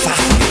 you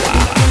fat you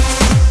are. You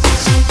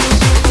fat.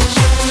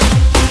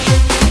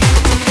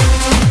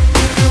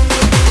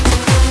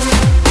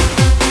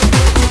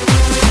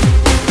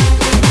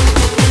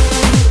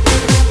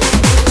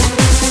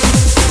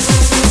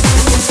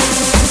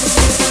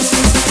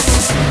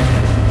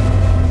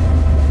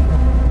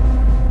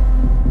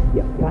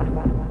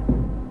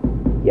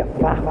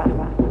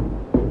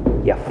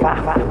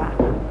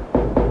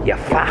 You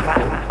fat. You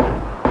fat.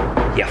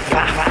 You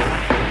fat.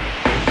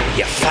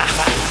 You fat.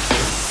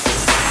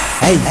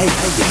 Hey, hey,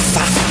 you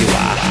fat you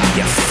are,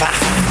 you fat.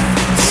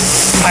 Ah,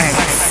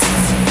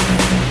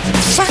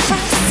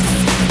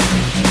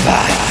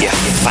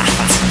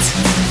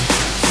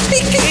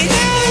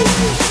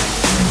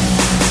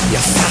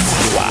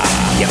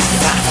 you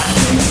fat.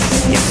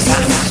 You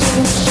fat you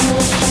are,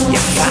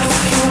 you fat. You fat.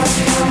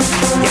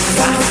 You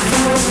fat.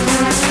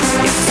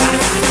 You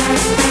fat.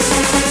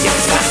 You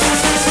fat.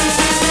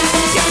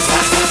 You fat. You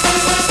fat.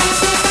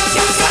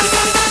 You fat.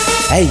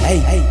 Hey, hey,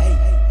 hey.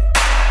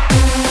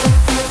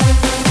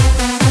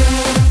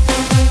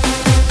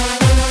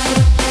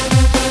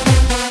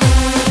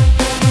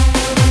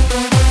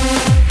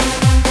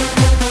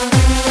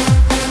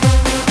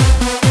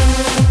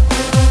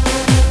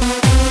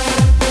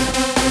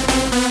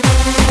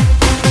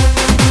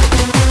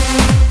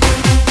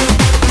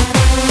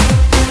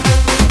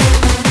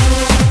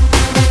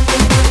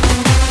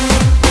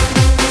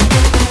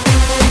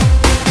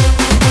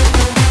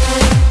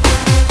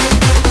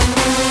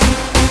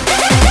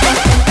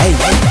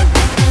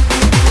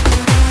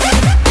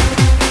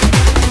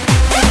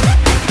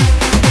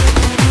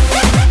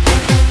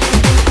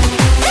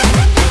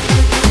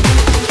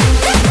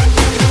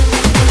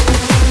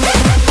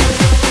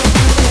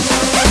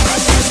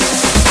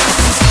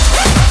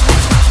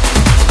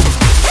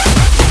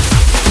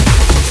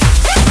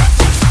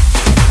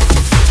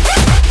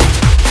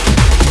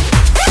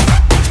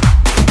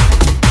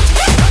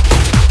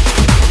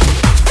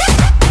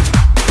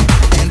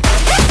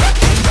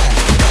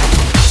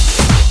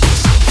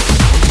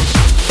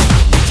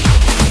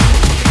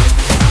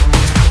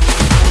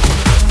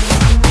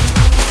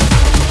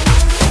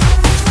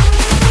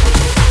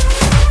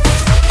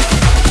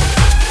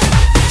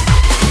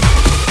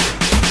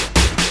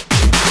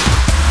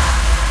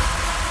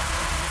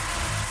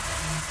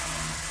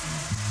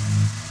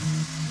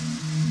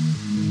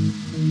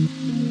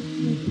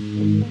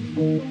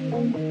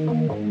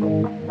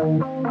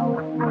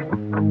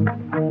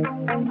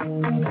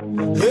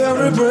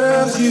 Every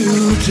breath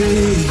you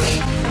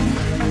take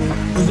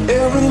and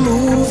every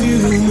move you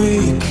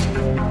make,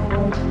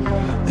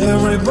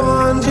 every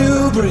bond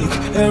you break,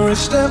 every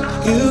step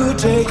you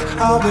take,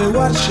 I'll be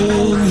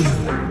watching you.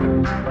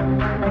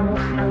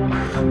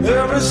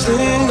 Every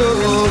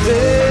single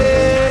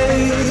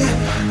day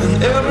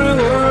and every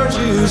word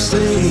you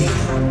say,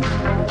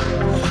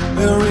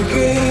 every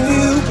game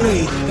you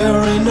play,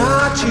 every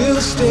night you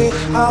stay,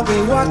 I'll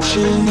be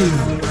watching you.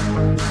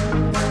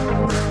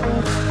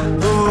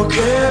 Oh,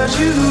 can't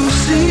you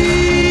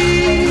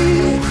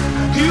see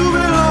you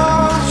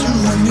belong to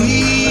me?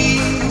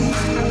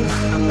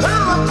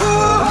 I'm a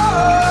poor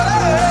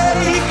heart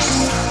aches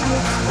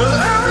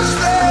every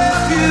step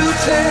you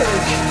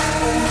take,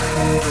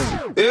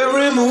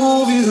 every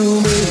move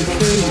you make.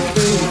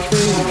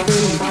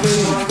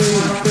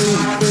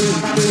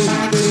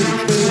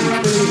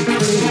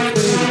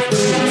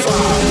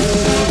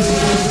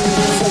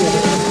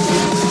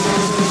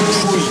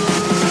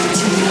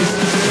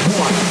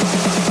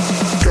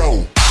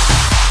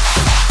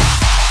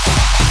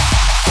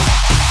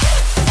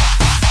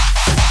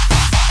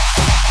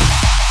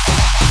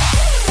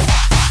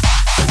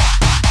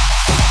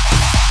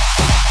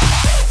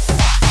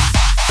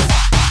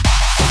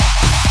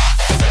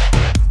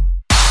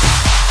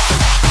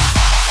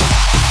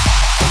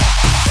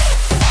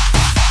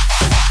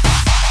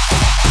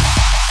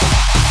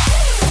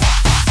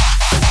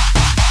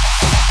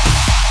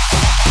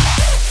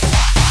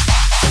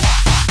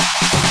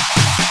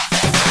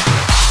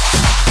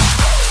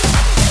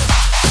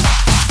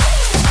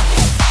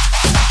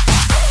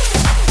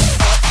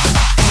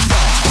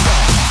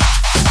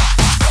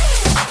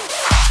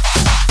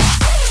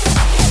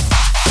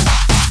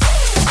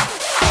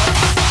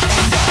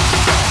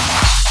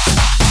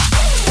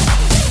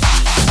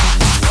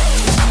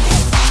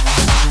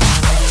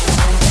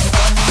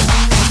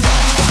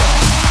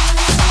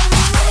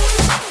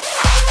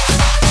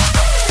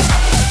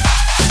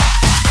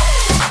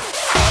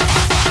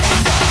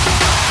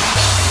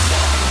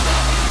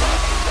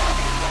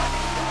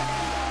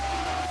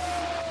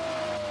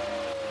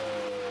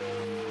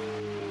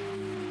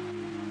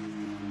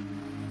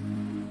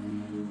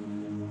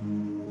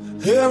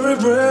 Every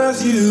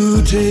breath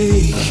you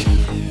take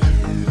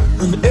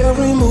and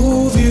every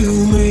move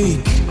you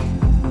make,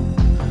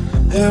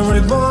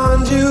 every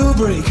bond you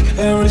break,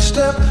 every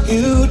step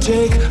you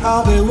take,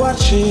 I'll be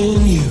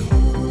watching you.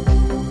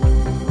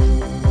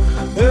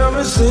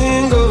 Every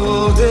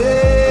single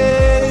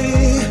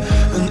day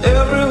and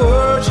every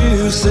word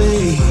you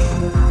say,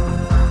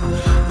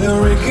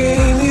 every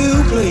game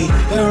you play,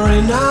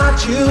 every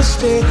night you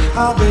stay,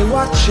 I'll be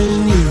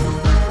watching you.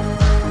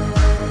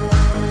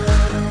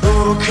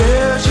 Oh,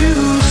 can't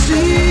you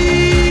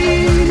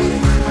see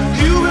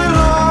you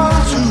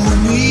belong to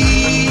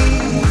me?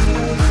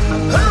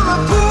 And my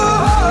poor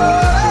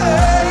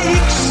heart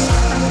aches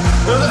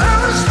with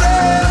every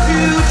step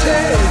you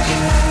take,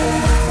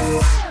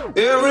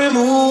 every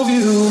move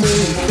you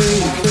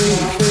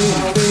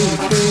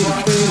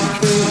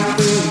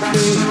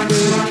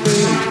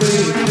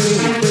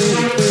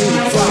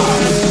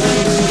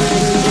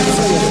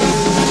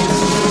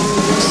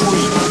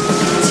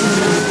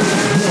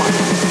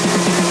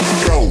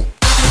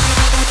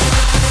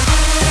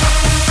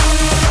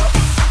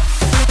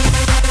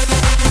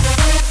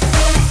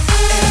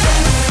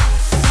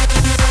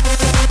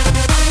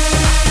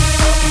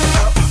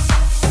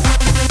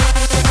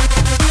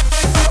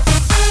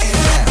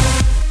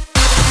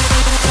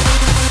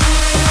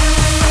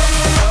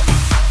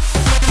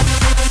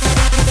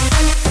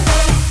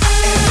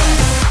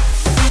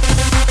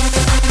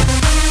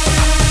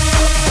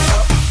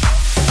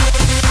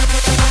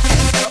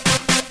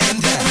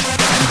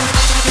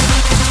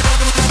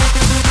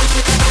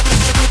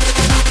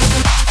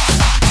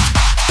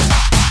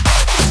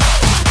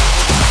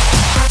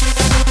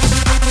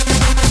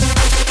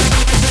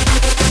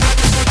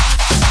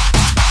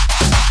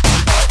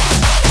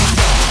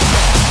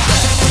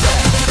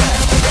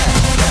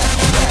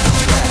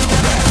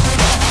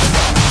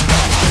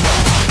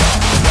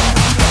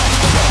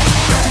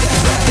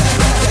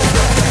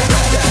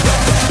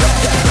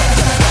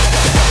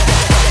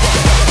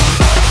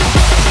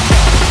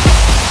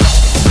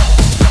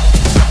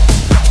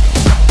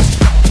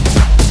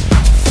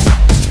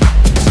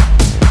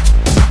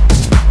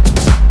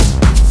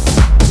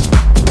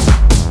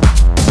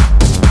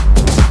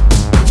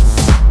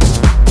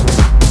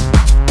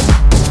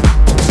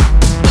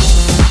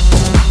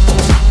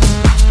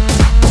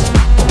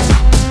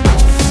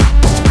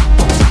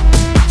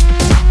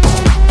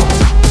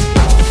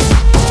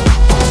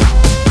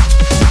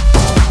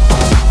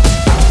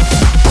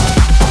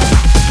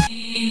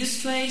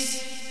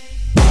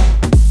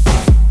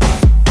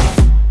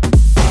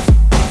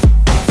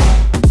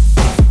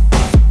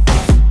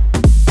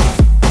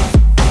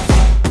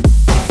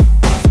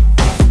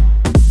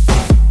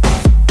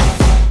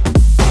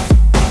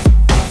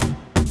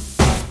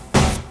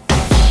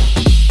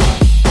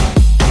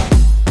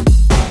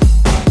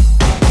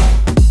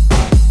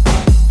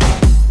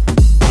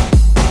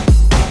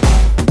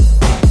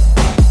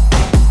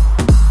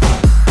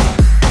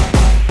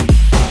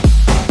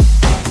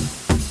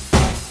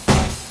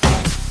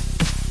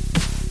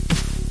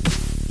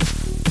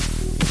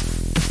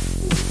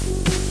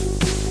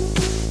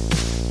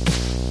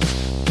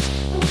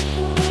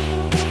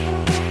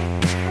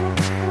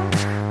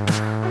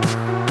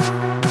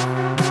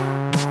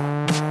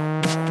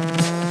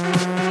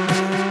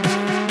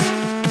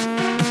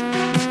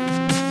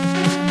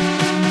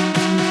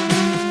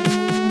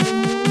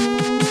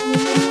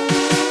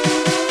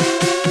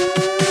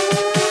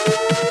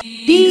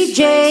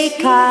DJ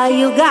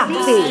Caio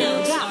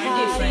Gaffe.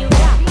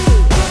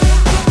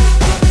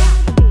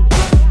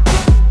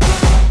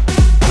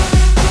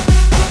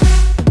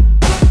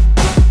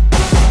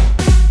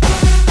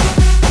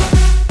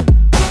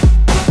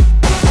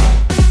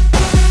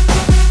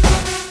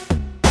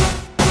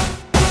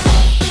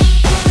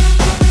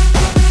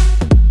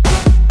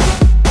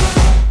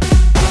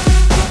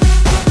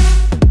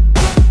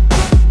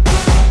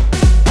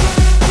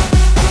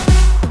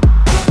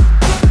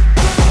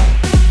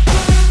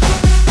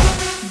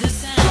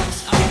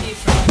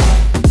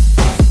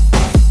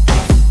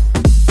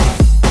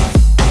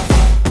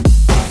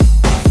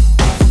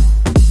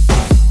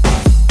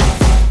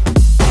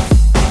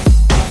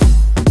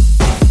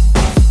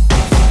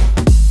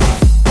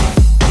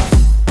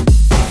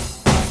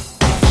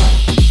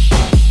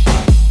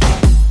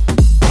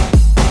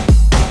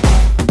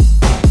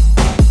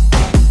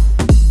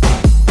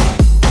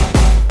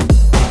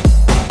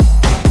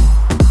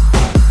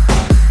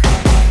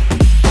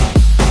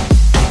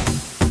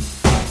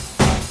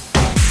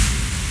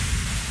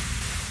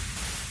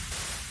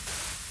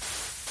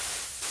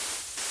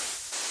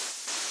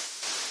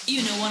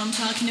 You know what I'm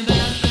talking about?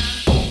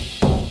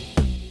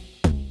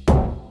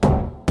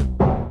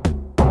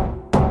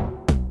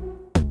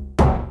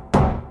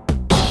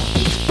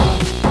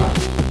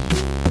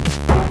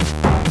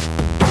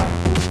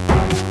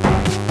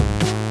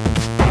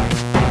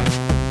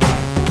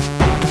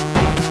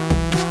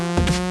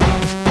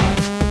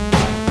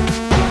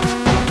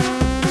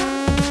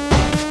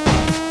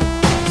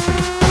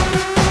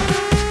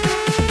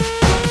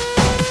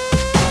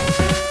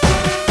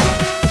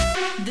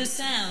 The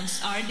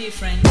sounds are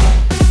different.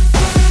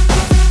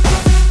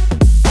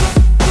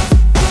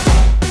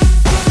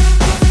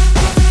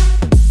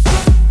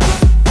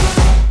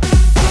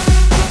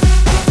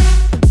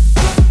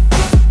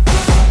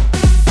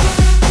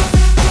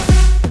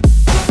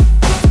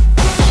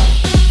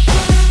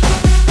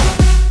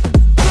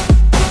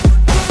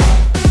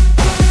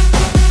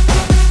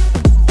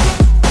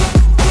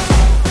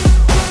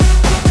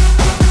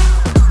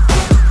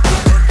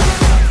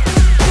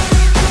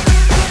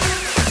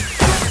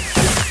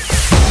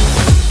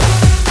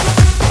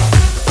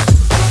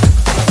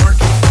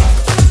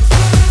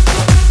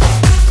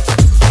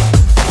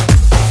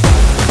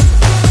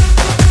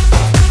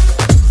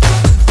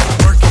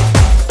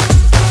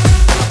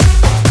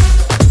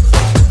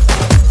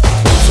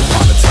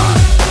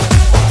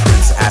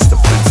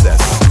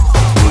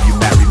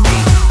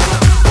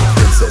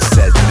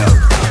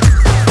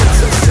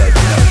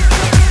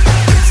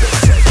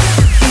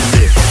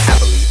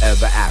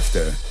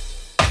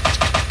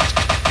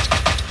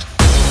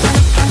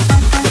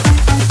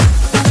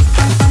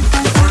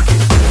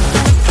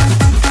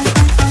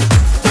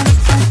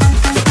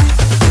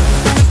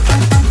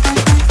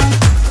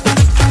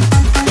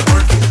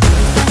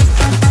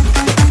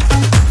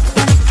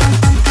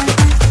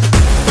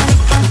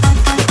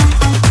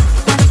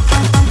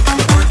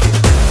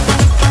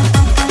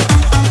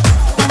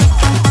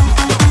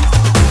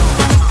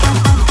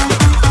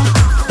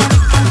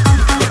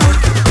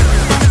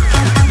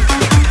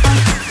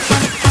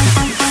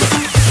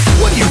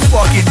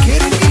 fucking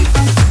kidding me?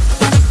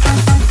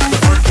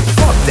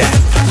 Fuck that.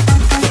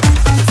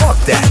 Fuck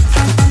that.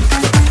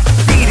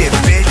 Beat it,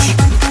 bitch.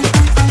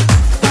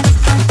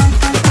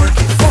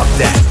 Fuck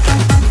that.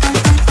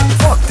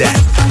 Fuck that.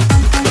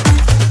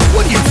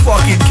 What are you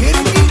fucking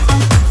kidding me?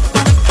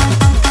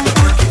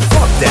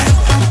 Fuck that.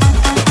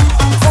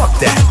 Fuck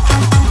that.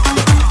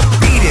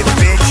 Beat it,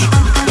 bitch.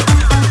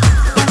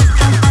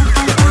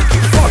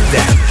 Fuck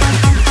that.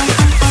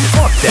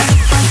 Fuck that.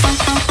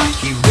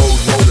 He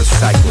rode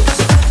motorcycles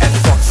and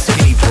fucked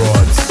skinny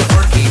broads.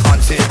 He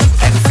hunted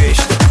and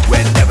fished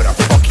whenever the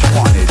fuck he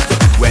wanted.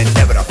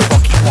 Whenever the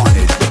fuck he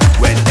wanted.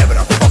 Whenever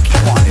the fuck he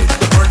wanted.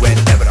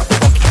 Whenever the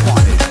fuck he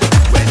wanted.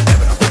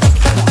 Whenever the fuck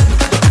he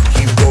wanted.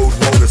 He rode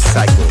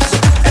motorcycles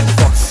and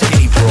fucked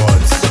skinny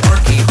broads.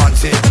 He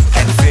hunted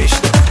and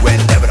fished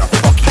whenever the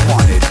fuck he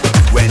wanted.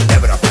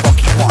 Whenever the fuck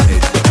he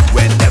wanted.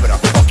 Whenever the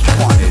fuck he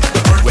wanted.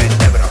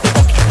 Whenever the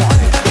fuck he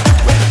wanted.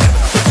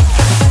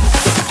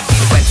 He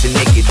went to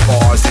naked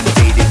bars and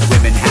dated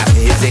women half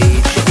his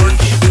age.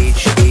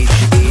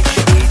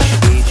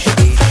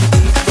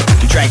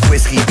 He drank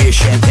whiskey, beer,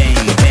 champagne,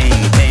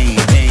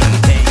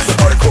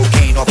 snorted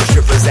cocaine off of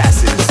strippers'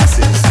 asses.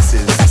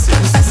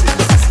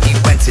 He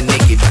went to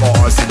naked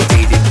bars and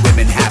dated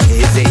women half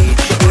his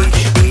age.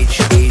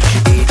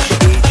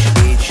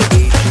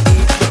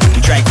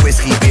 He drank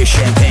whiskey, beer,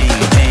 champagne,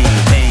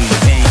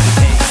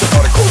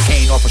 snorted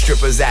cocaine off of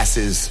strippers'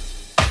 asses.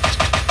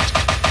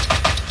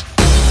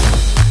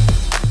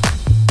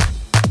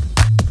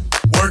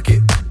 Work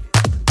it.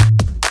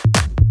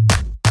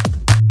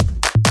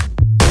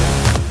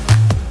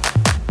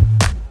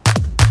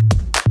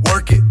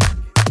 Work it.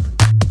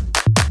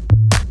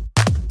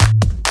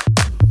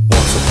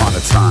 Once upon a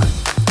time,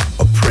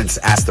 a prince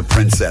asked the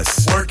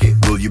princess, work it,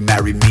 will you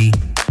marry me?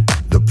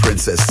 The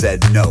princess said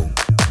no.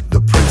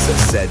 The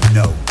princess said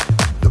no.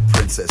 The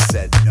princess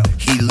said no.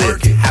 He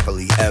lived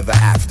happily ever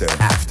after.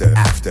 Once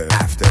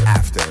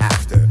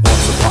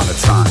upon a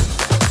time,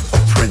 a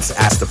prince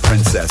asked the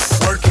princess,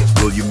 work it,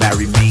 will you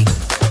marry me?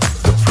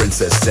 The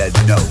princess said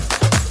no.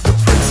 The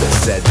princess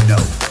said no.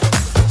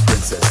 The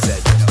princess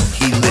said no.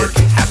 He lived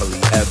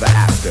happily ever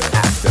after.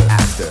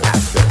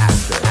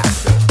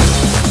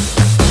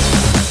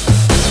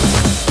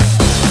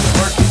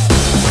 Work it.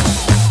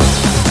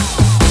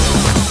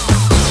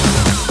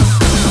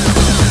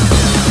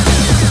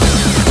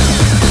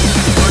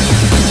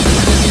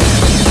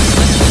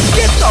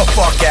 Get the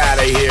fuck out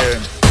of here.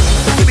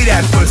 Give me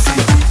that pussy.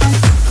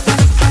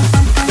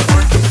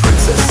 The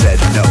princess said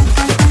no.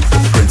 The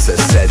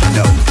princess said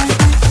no.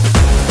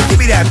 Give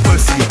me that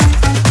pussy.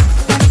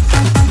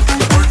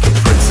 The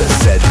princess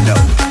said no.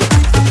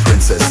 The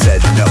princess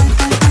said no.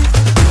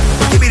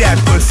 Give me that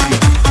pussy.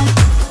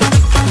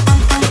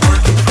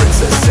 The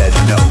princess said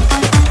no.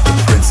 The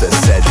princess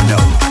said no.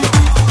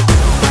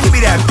 Give me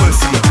that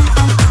pussy.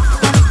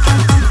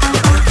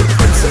 The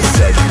princess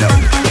said no.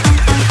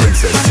 The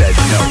princess said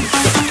no.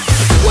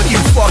 What are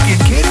you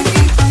fucking kidding me?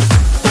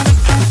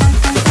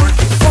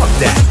 Fuck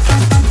that.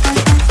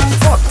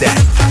 Fuck that.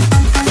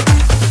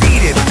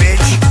 Beat it,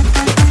 bitch.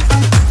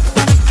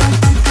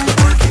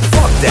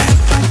 Fuck that.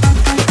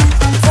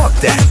 Fuck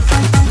that.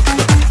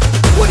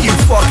 What are you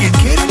fucking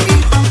kidding me?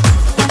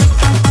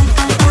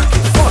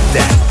 Fuck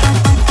that.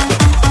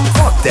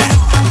 Fuck that.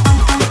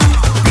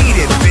 Beat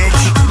it,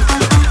 bitch.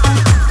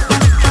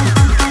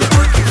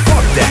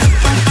 Fuck that.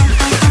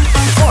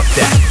 Fuck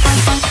that.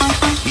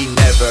 He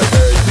never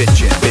heard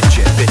bitchin'.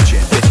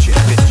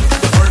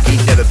 He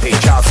never paid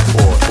child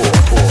support.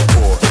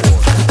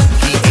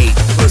 He ate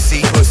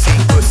pussy.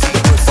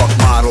 Fuck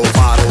model,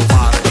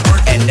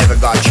 and never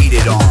got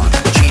cheated on.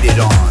 He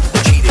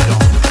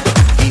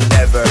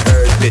never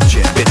heard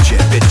bitchin'.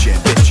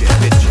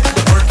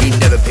 He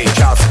never paid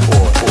child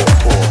support.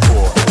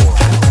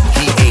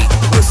 He ate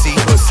pussy.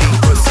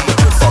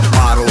 Fuck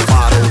model,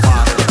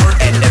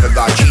 and never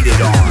got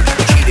cheated on.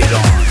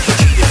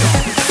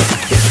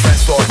 His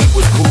friends thought he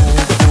was cool.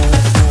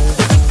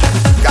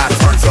 Got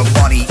tons of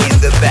money in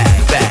the bank.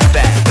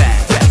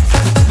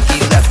 He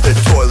left the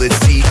toilet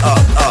seat up.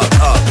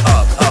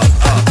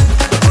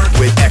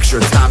 With extra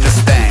time to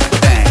spank.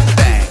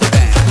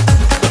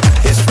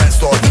 His friends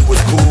thought he was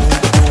cool.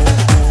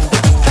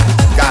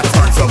 Got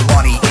tons of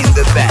money in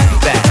the bank.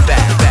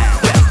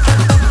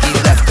 He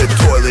left the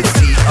toilet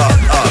seat up.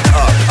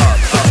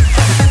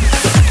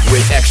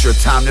 With extra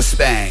time to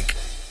spank.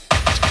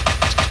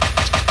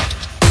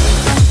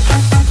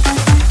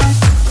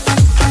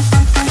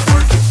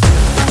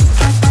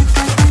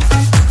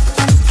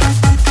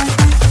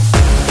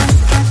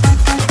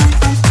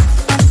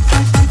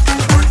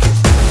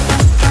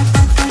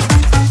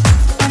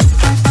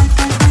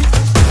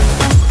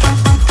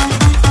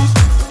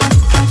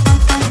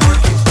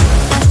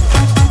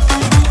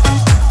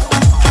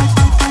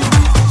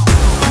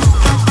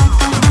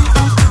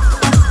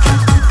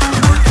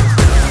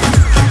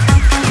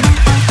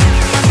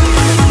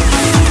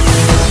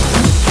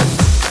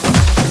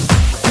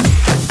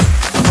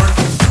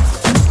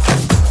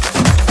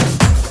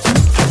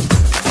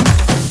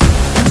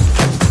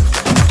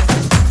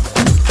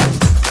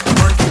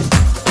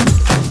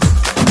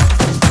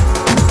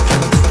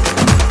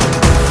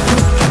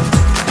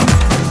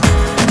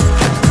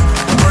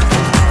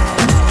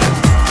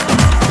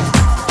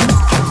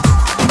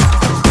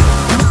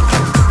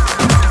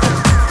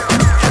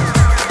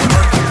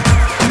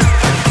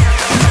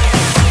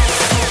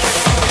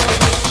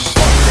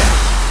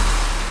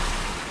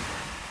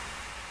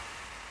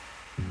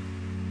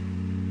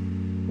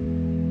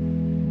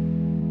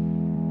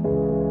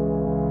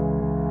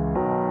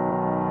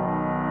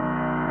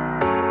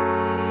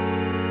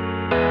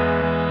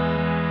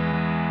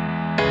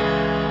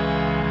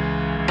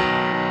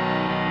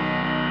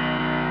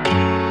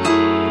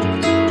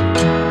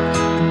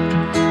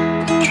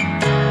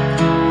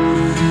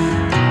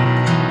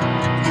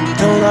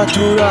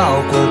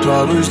 natural quanto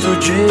a luz do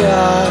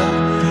dia.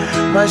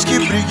 Mas que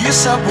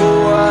preguiça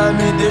boa,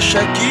 me deixa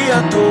aqui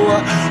à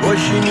toa.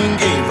 Hoje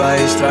ninguém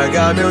vai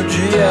estragar meu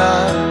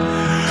dia.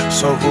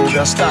 Só vou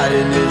gastar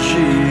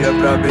energia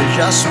pra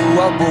beijar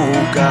sua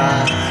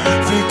boca.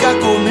 Fica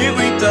comigo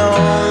então,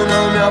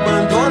 não me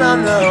abandona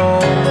não.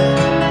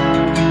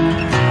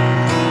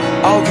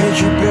 Alguém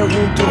te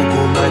perguntou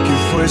como é que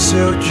foi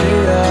seu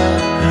dia?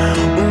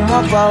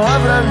 Uma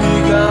palavra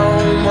amiga,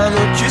 uma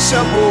notícia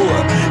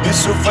boa,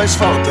 isso faz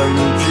falta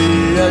no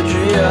dia a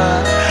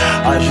dia.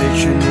 A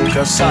gente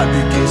nunca sabe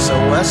quem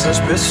são essas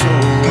pessoas.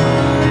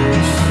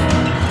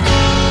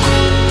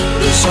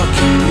 Eu só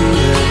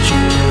queria te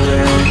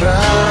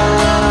lembrar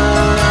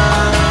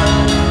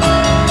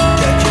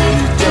que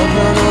aquele tempo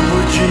eu não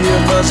podia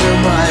fazer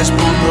mais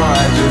por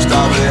nós. Eu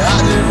estava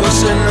errado e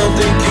você não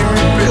tem que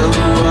me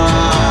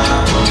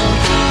perdoar.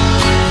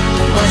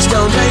 Mas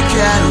também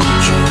quero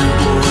te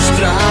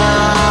mostrar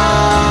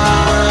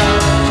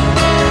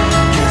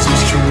que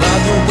existe um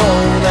lado bom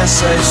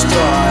nessa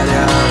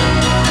história.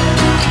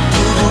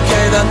 Tudo que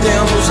ainda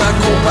temos a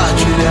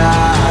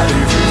compartilhar e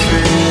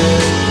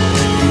viver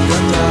e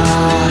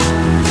cantar.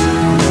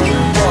 Não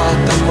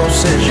importa qual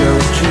seja o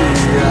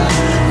dia,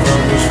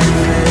 vamos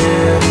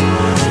viver,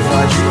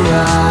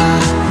 vadiar.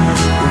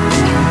 O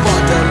que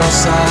importa é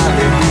nossa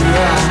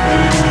alegria.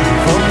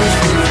 Vamos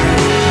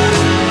viver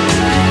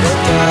e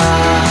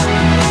cantar.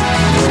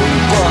 Não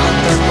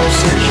importa qual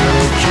seja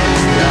o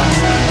dia,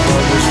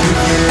 vamos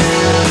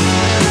viver,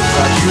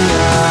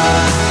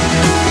 vadiar.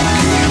 O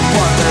que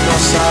importa é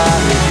nossa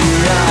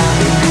alegria,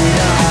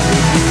 alegria,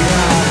 alegria,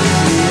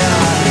 alegria,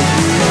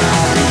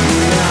 alegria,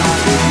 alegria,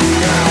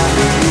 alegria,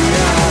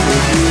 alegria,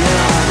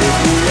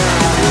 alegria,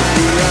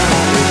 alegria, alegria.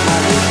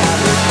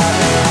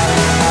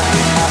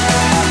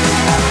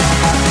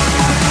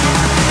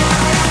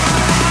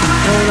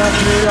 Tão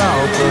natural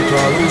quanto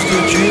a luz do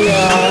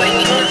dia.